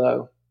skews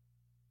low,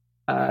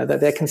 that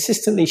they're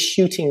consistently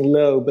shooting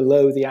low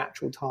below the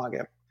actual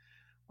target.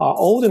 Our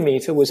older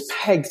meter was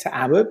pegged to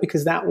Abbott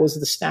because that was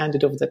the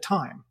standard of the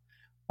time.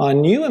 Our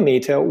newer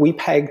meter, we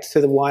pegged to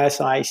the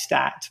YSI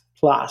Stat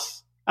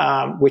Plus,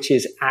 which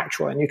is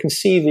actual. And you can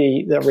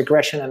see the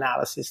regression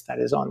analysis that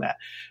is on there.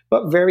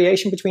 But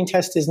variation between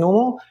tests is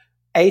normal.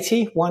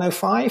 80,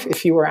 105.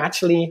 If you were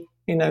actually,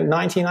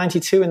 90,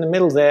 92 in the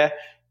middle there,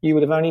 you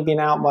would have only been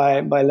out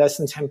by less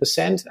than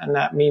 10%. And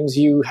that means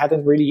you had a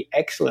really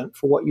excellent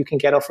for what you can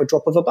get off a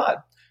drop of a blood.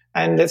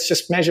 And let's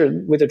just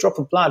measure with a drop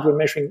of blood, we're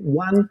measuring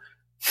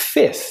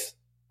 1/5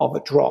 of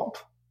a drop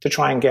to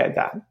try and get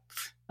that.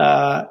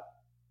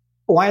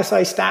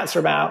 YSI stats are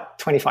about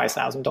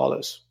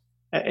 $25,000.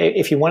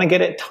 If you want to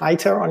get it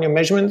tighter on your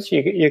measurements,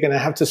 you're going to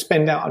have to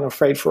spend out, I'm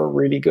afraid, for a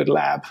really good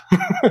lab.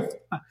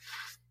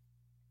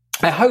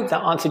 I hope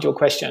that answered your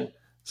question.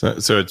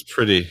 So it's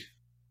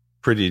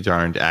pretty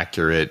darned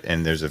accurate,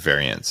 and there's a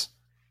variance.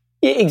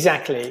 Yeah,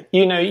 exactly.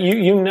 You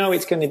know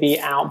it's going to be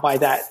out by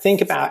that.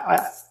 Think about,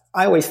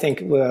 I always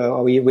think, well,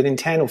 are we within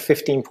 10 or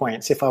 15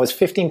 points? If I was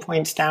 15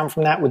 points down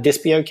from that, would this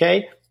be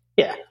okay?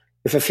 Yeah.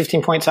 If we're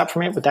 15 points up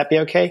from it, would that be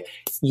okay?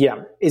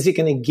 Yeah. Is it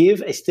going to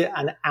give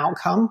an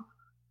outcome?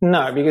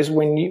 No, because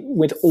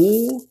with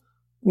all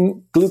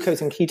glucose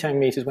and ketone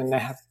meters, when they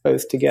have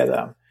both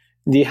together,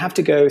 you have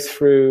to go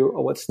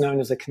through what's known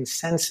as a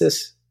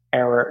consensus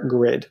error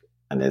grid.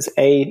 And there's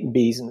A,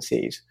 B's, and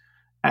C's.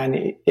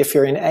 And if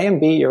you're in A and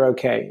B, you're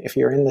okay. If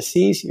you're in the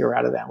C's, you're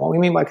out of that. What we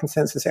mean by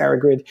consensus error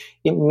grid,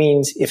 it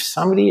means if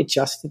somebody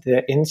adjusted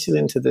their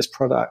insulin to this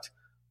product,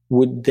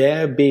 would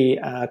there be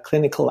a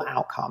clinical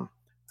outcome?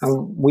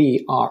 And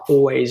we are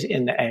always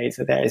in the A.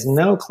 So there is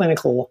no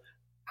clinical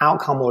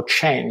outcome or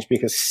change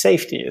because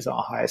safety is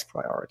our highest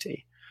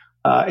priority,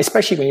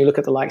 especially when you look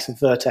at the likes of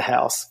Virta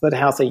Health. Virta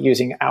Health are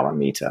using our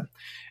meter.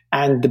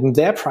 And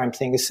their prime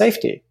thing is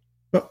safety.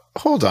 But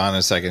hold on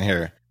a second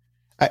here.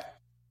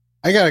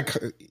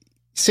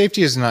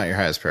 Safety is not your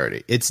highest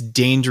priority. It's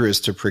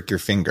dangerous to prick your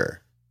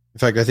finger. In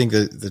fact, I think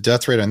the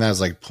death rate on that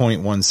is like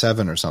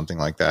 0.17 or something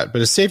like that.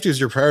 But if safety is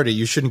your priority,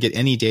 you shouldn't get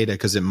any data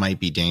because it might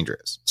be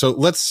dangerous. So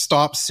let's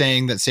stop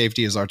saying that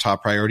safety is our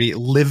top priority.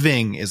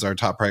 Living is our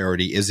top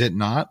priority, is it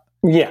not?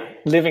 Yeah,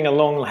 living a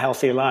long,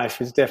 healthy life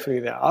is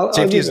definitely there.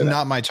 Safety is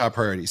not my top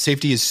priority.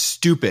 Safety is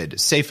stupid.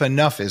 Safe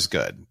enough is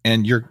good.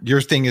 And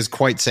your thing is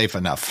quite safe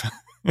enough.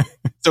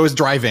 So is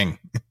driving,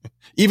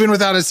 even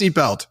without a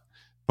seatbelt.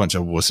 Bunch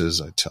of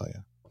wusses, I tell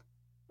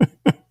you.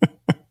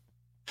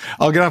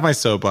 I'll get off my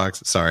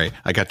soapbox. Sorry,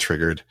 I got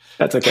triggered.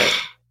 That's okay.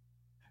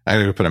 I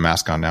gotta put a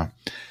mask on now.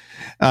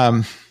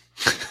 Man,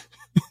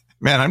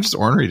 I'm just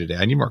ornery today.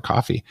 I need more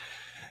coffee.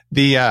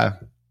 I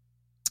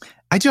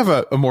do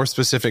have a more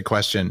specific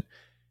question.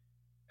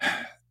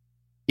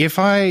 If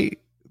I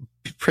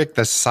prick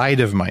the side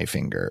of my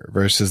finger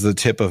versus the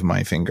tip of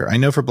my finger, I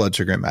know for blood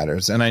sugar it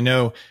matters. And I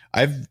know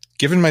I've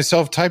given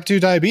myself type 2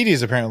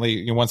 diabetes,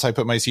 apparently, once I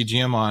put my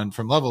CGM on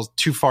from levels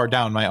too far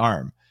down my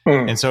arm.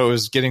 And so it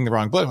was getting the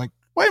wrong blood. I'm like,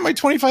 why am I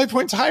 25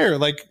 points higher?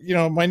 Like,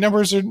 my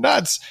numbers are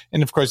nuts.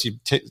 And of course, you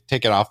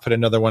take it off, put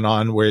another one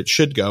on where it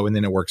should go, and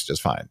then it works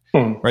just fine.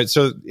 Right.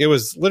 So it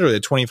was literally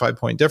a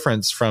 25-point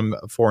difference from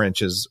 4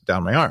 inches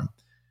down my arm.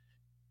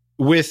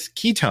 With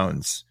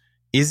ketones,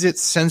 is it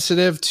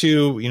sensitive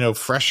to,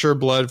 fresher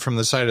blood from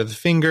the side of the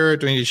finger?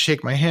 Do I need to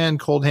shake my hand,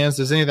 cold hands?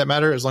 Does any of that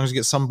matter? As long as you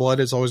get some blood,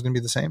 it's always going to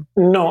be the same?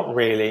 Not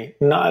really.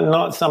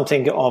 Not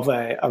something of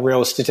a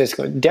real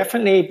statistical.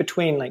 Definitely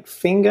between like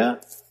finger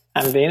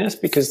and venous,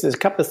 because there's a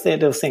couple of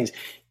little things.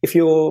 If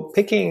you're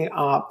picking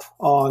up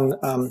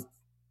on,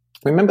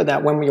 remember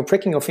that when you're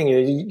pricking your finger,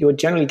 you're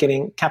generally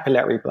getting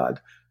capillary blood.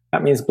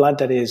 That means blood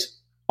that is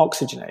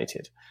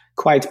oxygenated.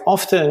 Quite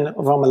often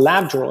from a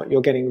lab draw,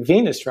 you're getting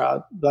venous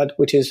blood,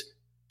 which is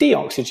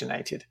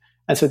deoxygenated.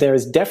 And so there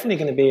is definitely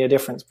going to be a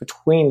difference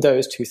between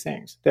those two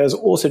things. There's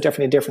also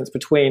definitely a difference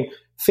between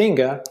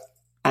finger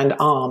and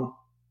arm,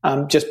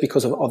 just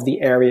because of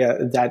the area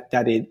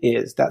that it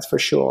is. That's for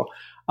sure.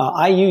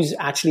 I use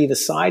actually the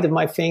side of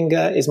my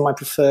finger is my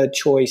preferred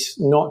choice,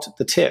 not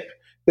the tip,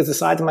 because the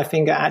side of my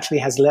finger actually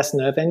has less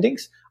nerve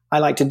endings. I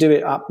like to do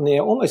it up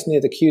almost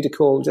near the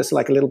cuticle, just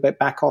like a little bit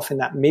back off in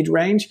that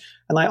mid-range.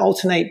 And I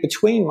alternate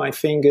between my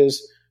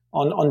fingers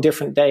on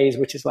different days,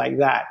 which is like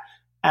that.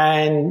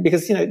 And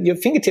because, your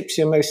fingertips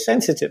are most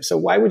sensitive. So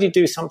why would you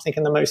do something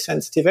in the most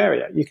sensitive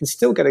area? You can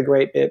still get a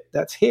great bit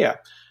that's here.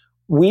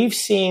 We've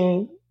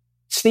seen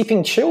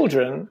sleeping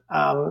children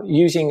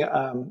using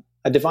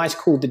a device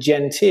called the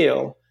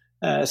Gentile.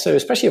 So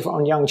especially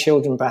on young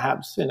children,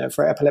 perhaps,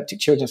 for epileptic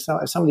children,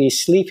 if somebody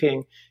is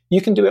sleeping,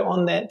 you can do it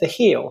on the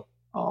heel,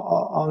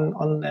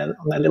 on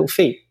their little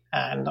feet.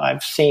 And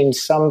I've seen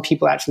some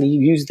people actually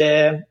use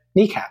their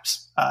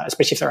kneecaps,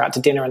 especially if they're out to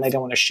dinner and they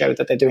don't want to show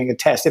that they're doing a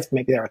test, if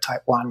maybe they're a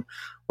type 1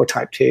 or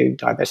type 2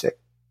 diabetic.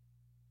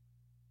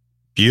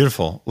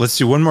 Beautiful. Let's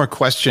do one more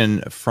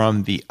question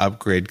from the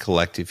Upgrade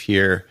Collective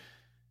here.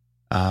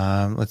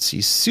 Let's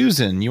see.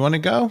 Susan, you want to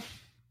go?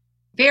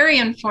 Very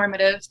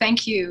informative.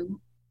 Thank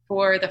you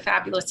for the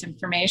fabulous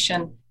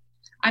information.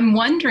 I'm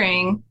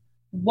wondering,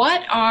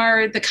 what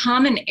are the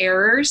common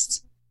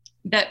errors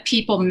that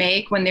people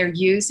make when they're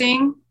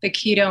using the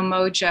Keto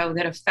Mojo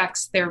that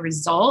affects their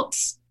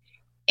results?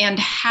 And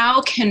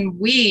how can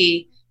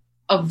we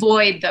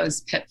avoid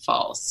those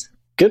pitfalls?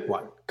 Good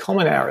one.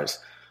 Common errors.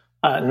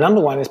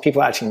 Number one is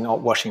people actually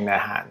not washing their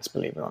hands,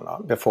 believe it or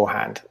not,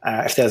 beforehand.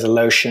 If there's a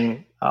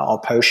lotion or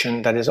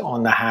potion that is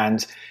on the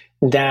hands,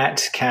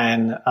 that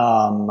can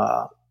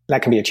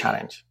be a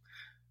challenge.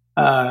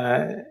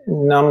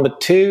 Number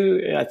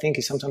two, I think,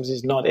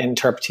 is not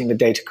interpreting the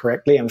data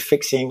correctly and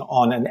fixing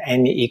on an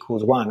n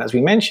equals 1. As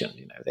we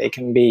mentioned, they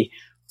can be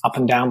up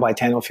and down by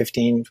 10 or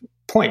 15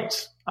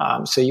 points.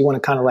 So you want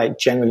to kind of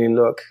generally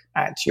look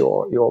at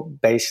your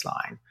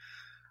baseline.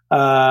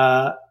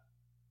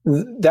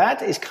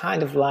 That is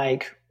kind of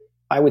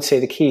I would say,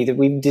 the key that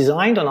we've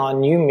designed on our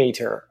new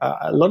meter.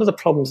 A lot of the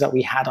problems that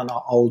we had on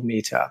our old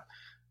meter,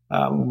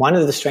 one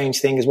of the strange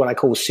things is what I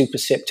call super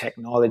sip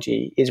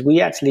technology, is we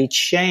actually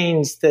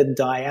change the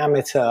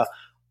diameter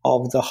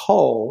of the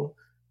hole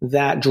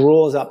that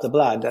draws up the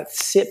blood, that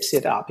sips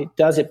it up. It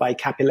does it by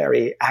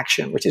capillary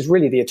action, which is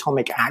really the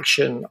atomic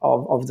action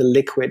of the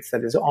liquids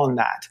that is on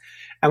that.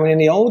 And when in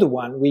the older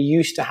one, we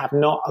used to have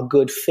not a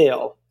good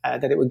fill,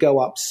 that it would go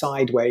up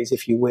sideways,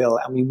 if you will,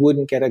 and we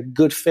wouldn't get a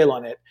good fill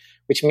on it,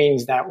 which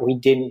means that we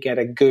didn't get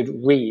a good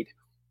read.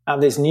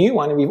 This new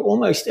one, we've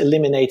almost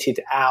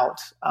eliminated out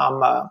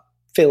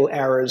fill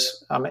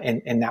errors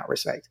in that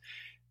respect.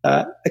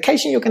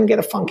 Occasionally, you're going to get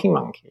a funky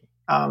monkey.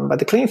 But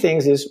the clean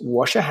things is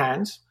wash your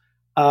hands.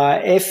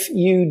 If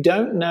you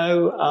don't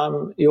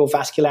know your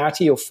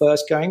vascularity, you're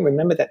first going,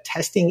 remember that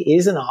testing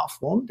is an art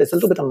form. There's a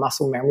little bit of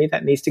muscle memory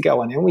that needs to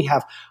go on. And we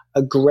have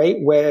a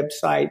great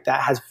website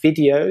that has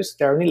videos.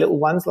 They're only little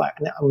ones, like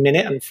a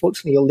minute.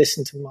 Unfortunately, you'll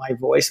listen to my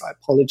voice. I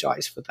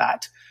apologize for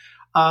that.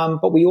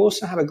 But we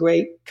also have a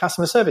great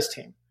customer service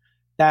team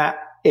that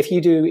if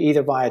you do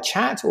either via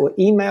chat or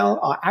email,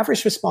 our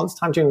average response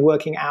time during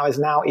working hours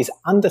now is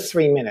under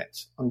 3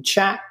 minutes on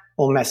chat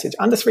or message.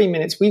 Under 3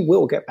 minutes, we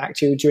will get back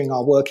to you during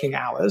our working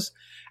hours.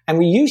 And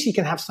we usually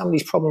can have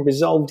somebody's problem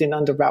resolved in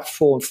under about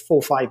 4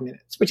 or 5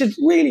 minutes, which is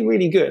really,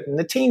 really good. And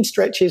the team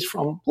stretches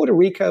from Puerto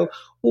Rico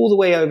all the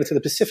way over to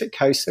the Pacific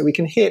coast, so we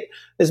can hit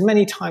as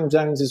many time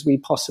zones as we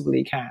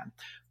possibly can.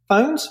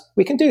 Phones,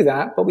 we can do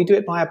that, but we do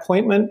it by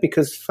appointment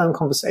because phone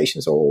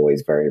conversations are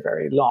always very,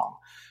 very long.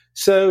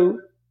 So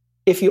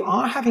if you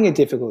are having a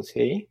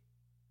difficulty,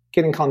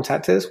 get in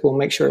contact with us. We'll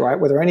make sure, right,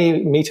 whether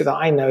any meter that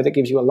I know that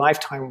gives you a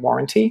lifetime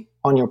warranty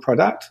on your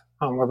product.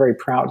 We're very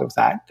proud of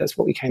that. That's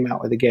what we came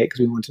out with the gate because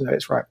we want to know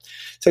it's right.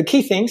 So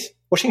key things,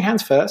 washing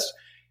hands first,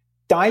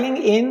 dialing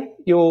in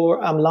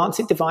your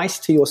Lancet device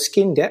to your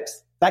skin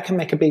depth. That can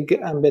make a big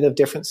bit of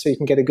difference so you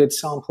can get a good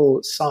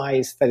sample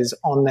size that is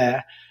on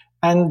there.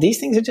 And these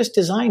things are just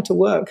designed to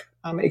work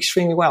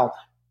extremely well.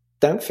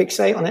 Don't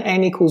fixate on an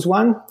n equals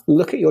 1.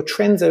 Look at your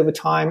trends over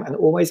time and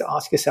always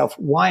ask yourself,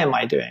 why am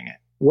I doing it?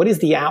 What is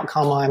the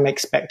outcome I'm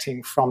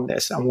expecting from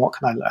this, and what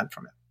can I learn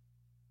from it?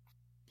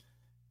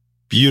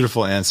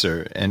 Beautiful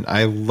answer. And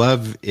I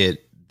love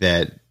it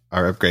that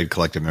our Upgrade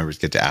Collective members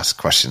get to ask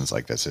questions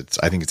like this.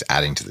 I think it's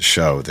adding to the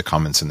show. The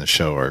comments in the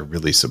show are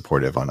really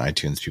supportive on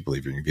iTunes. People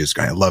leaving reviews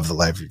going, I love the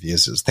live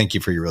reviews. Thank you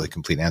for your really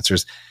complete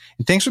answers.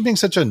 And thanks for being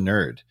such a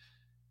nerd.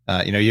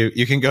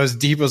 You can go as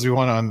deep as we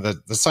want on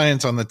the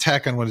science, on the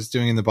tech, on what it's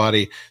doing in the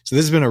body. So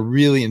this has been a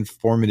really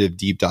informative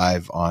deep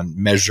dive on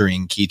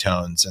measuring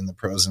ketones and the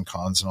pros and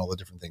cons and all the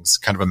different things,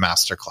 kind of a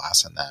master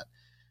class in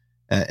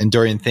that. And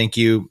Dorian, thank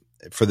you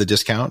for the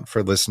discount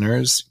for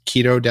listeners.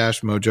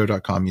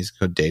 Keto-mojo.com, use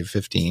code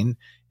Dave15,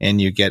 and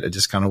you get a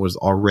discount on what is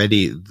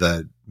already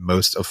the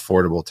most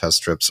affordable test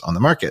strips on the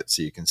market.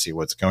 So you can see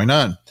what's going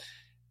on.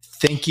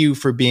 Thank you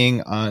for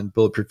being on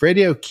Bulletproof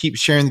Radio. Keep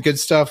sharing the good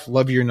stuff.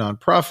 Love your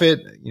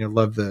nonprofit.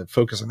 Love the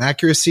focus on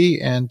accuracy.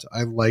 And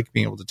I like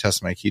being able to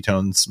test my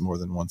ketones more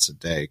than once a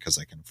day because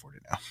I can afford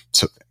it now.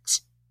 So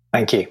thanks.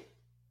 Thank you.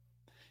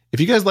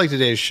 If you guys like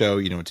today's show,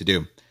 you know what to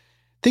do.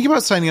 Think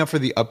about signing up for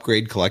the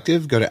Upgrade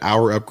Collective. Go to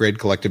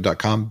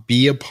ourupgradecollective.com.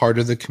 Be a part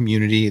of the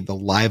community, the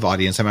live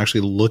audience. I'm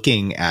actually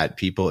looking at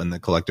people in the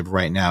collective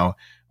right now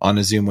on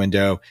a Zoom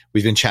window.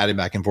 We've been chatting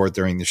back and forth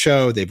during the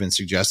show. They've been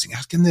suggesting,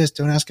 ask him this,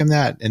 don't ask him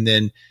that. And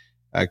then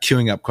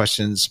queuing up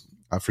questions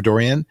for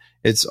Dorian.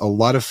 It's a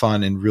lot of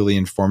fun and really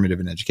informative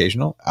and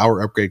educational.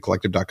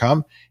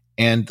 Ourupgradecollective.com.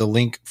 And the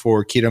link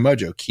for Keto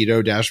Mojo,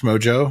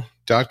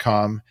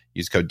 keto-mojo.com.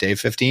 Use code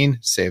DAVE15,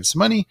 save some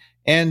money.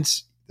 And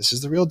this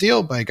is the real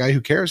deal by a guy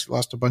who cares, who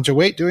lost a bunch of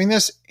weight doing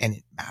this, and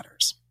it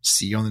matters.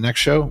 See you on the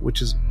next show,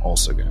 which is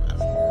also going to matter.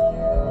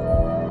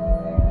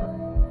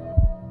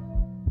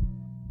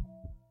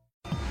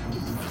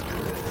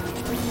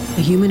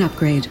 The Human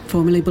Upgrade,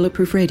 formerly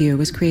Bulletproof Radio,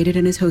 was created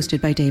and is hosted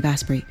by Dave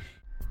Asprey.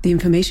 The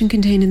information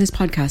contained in this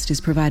podcast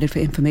is provided for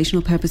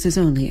informational purposes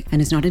only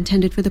and is not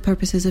intended for the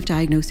purposes of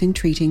diagnosing,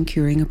 treating,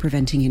 curing, or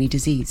preventing any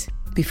disease.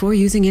 Before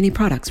using any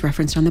products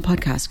referenced on the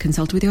podcast,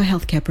 consult with your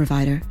healthcare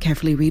provider,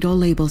 carefully read all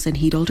labels, and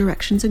heed all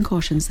directions and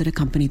cautions that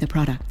accompany the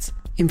products.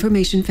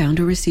 Information found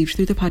or received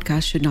through the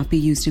podcast should not be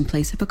used in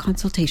place of a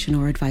consultation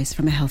or advice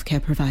from a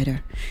healthcare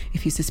provider.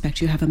 If you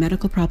suspect you have a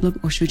medical problem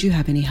or should you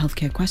have any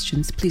healthcare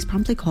questions, please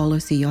promptly call or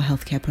see your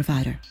healthcare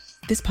provider.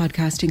 This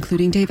podcast,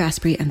 including Dave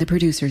Asprey and the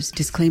producers,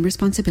 disclaim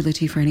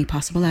responsibility for any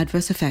possible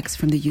adverse effects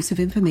from the use of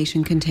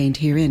information contained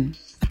herein.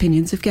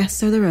 Opinions of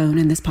guests are their own,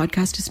 and this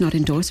podcast does not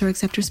endorse or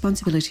accept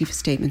responsibility for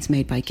statements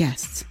made by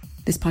guests.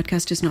 This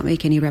podcast does not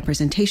make any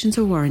representations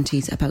or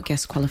warranties about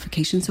guest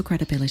qualifications or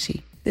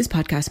credibility. This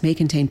podcast may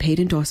contain paid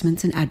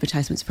endorsements and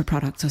advertisements for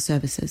products or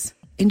services.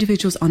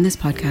 Individuals on this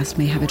podcast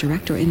may have a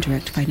direct or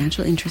indirect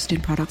financial interest in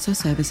products or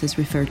services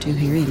referred to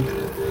herein.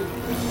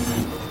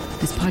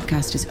 This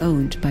podcast is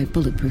owned by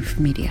Bulletproof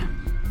Media.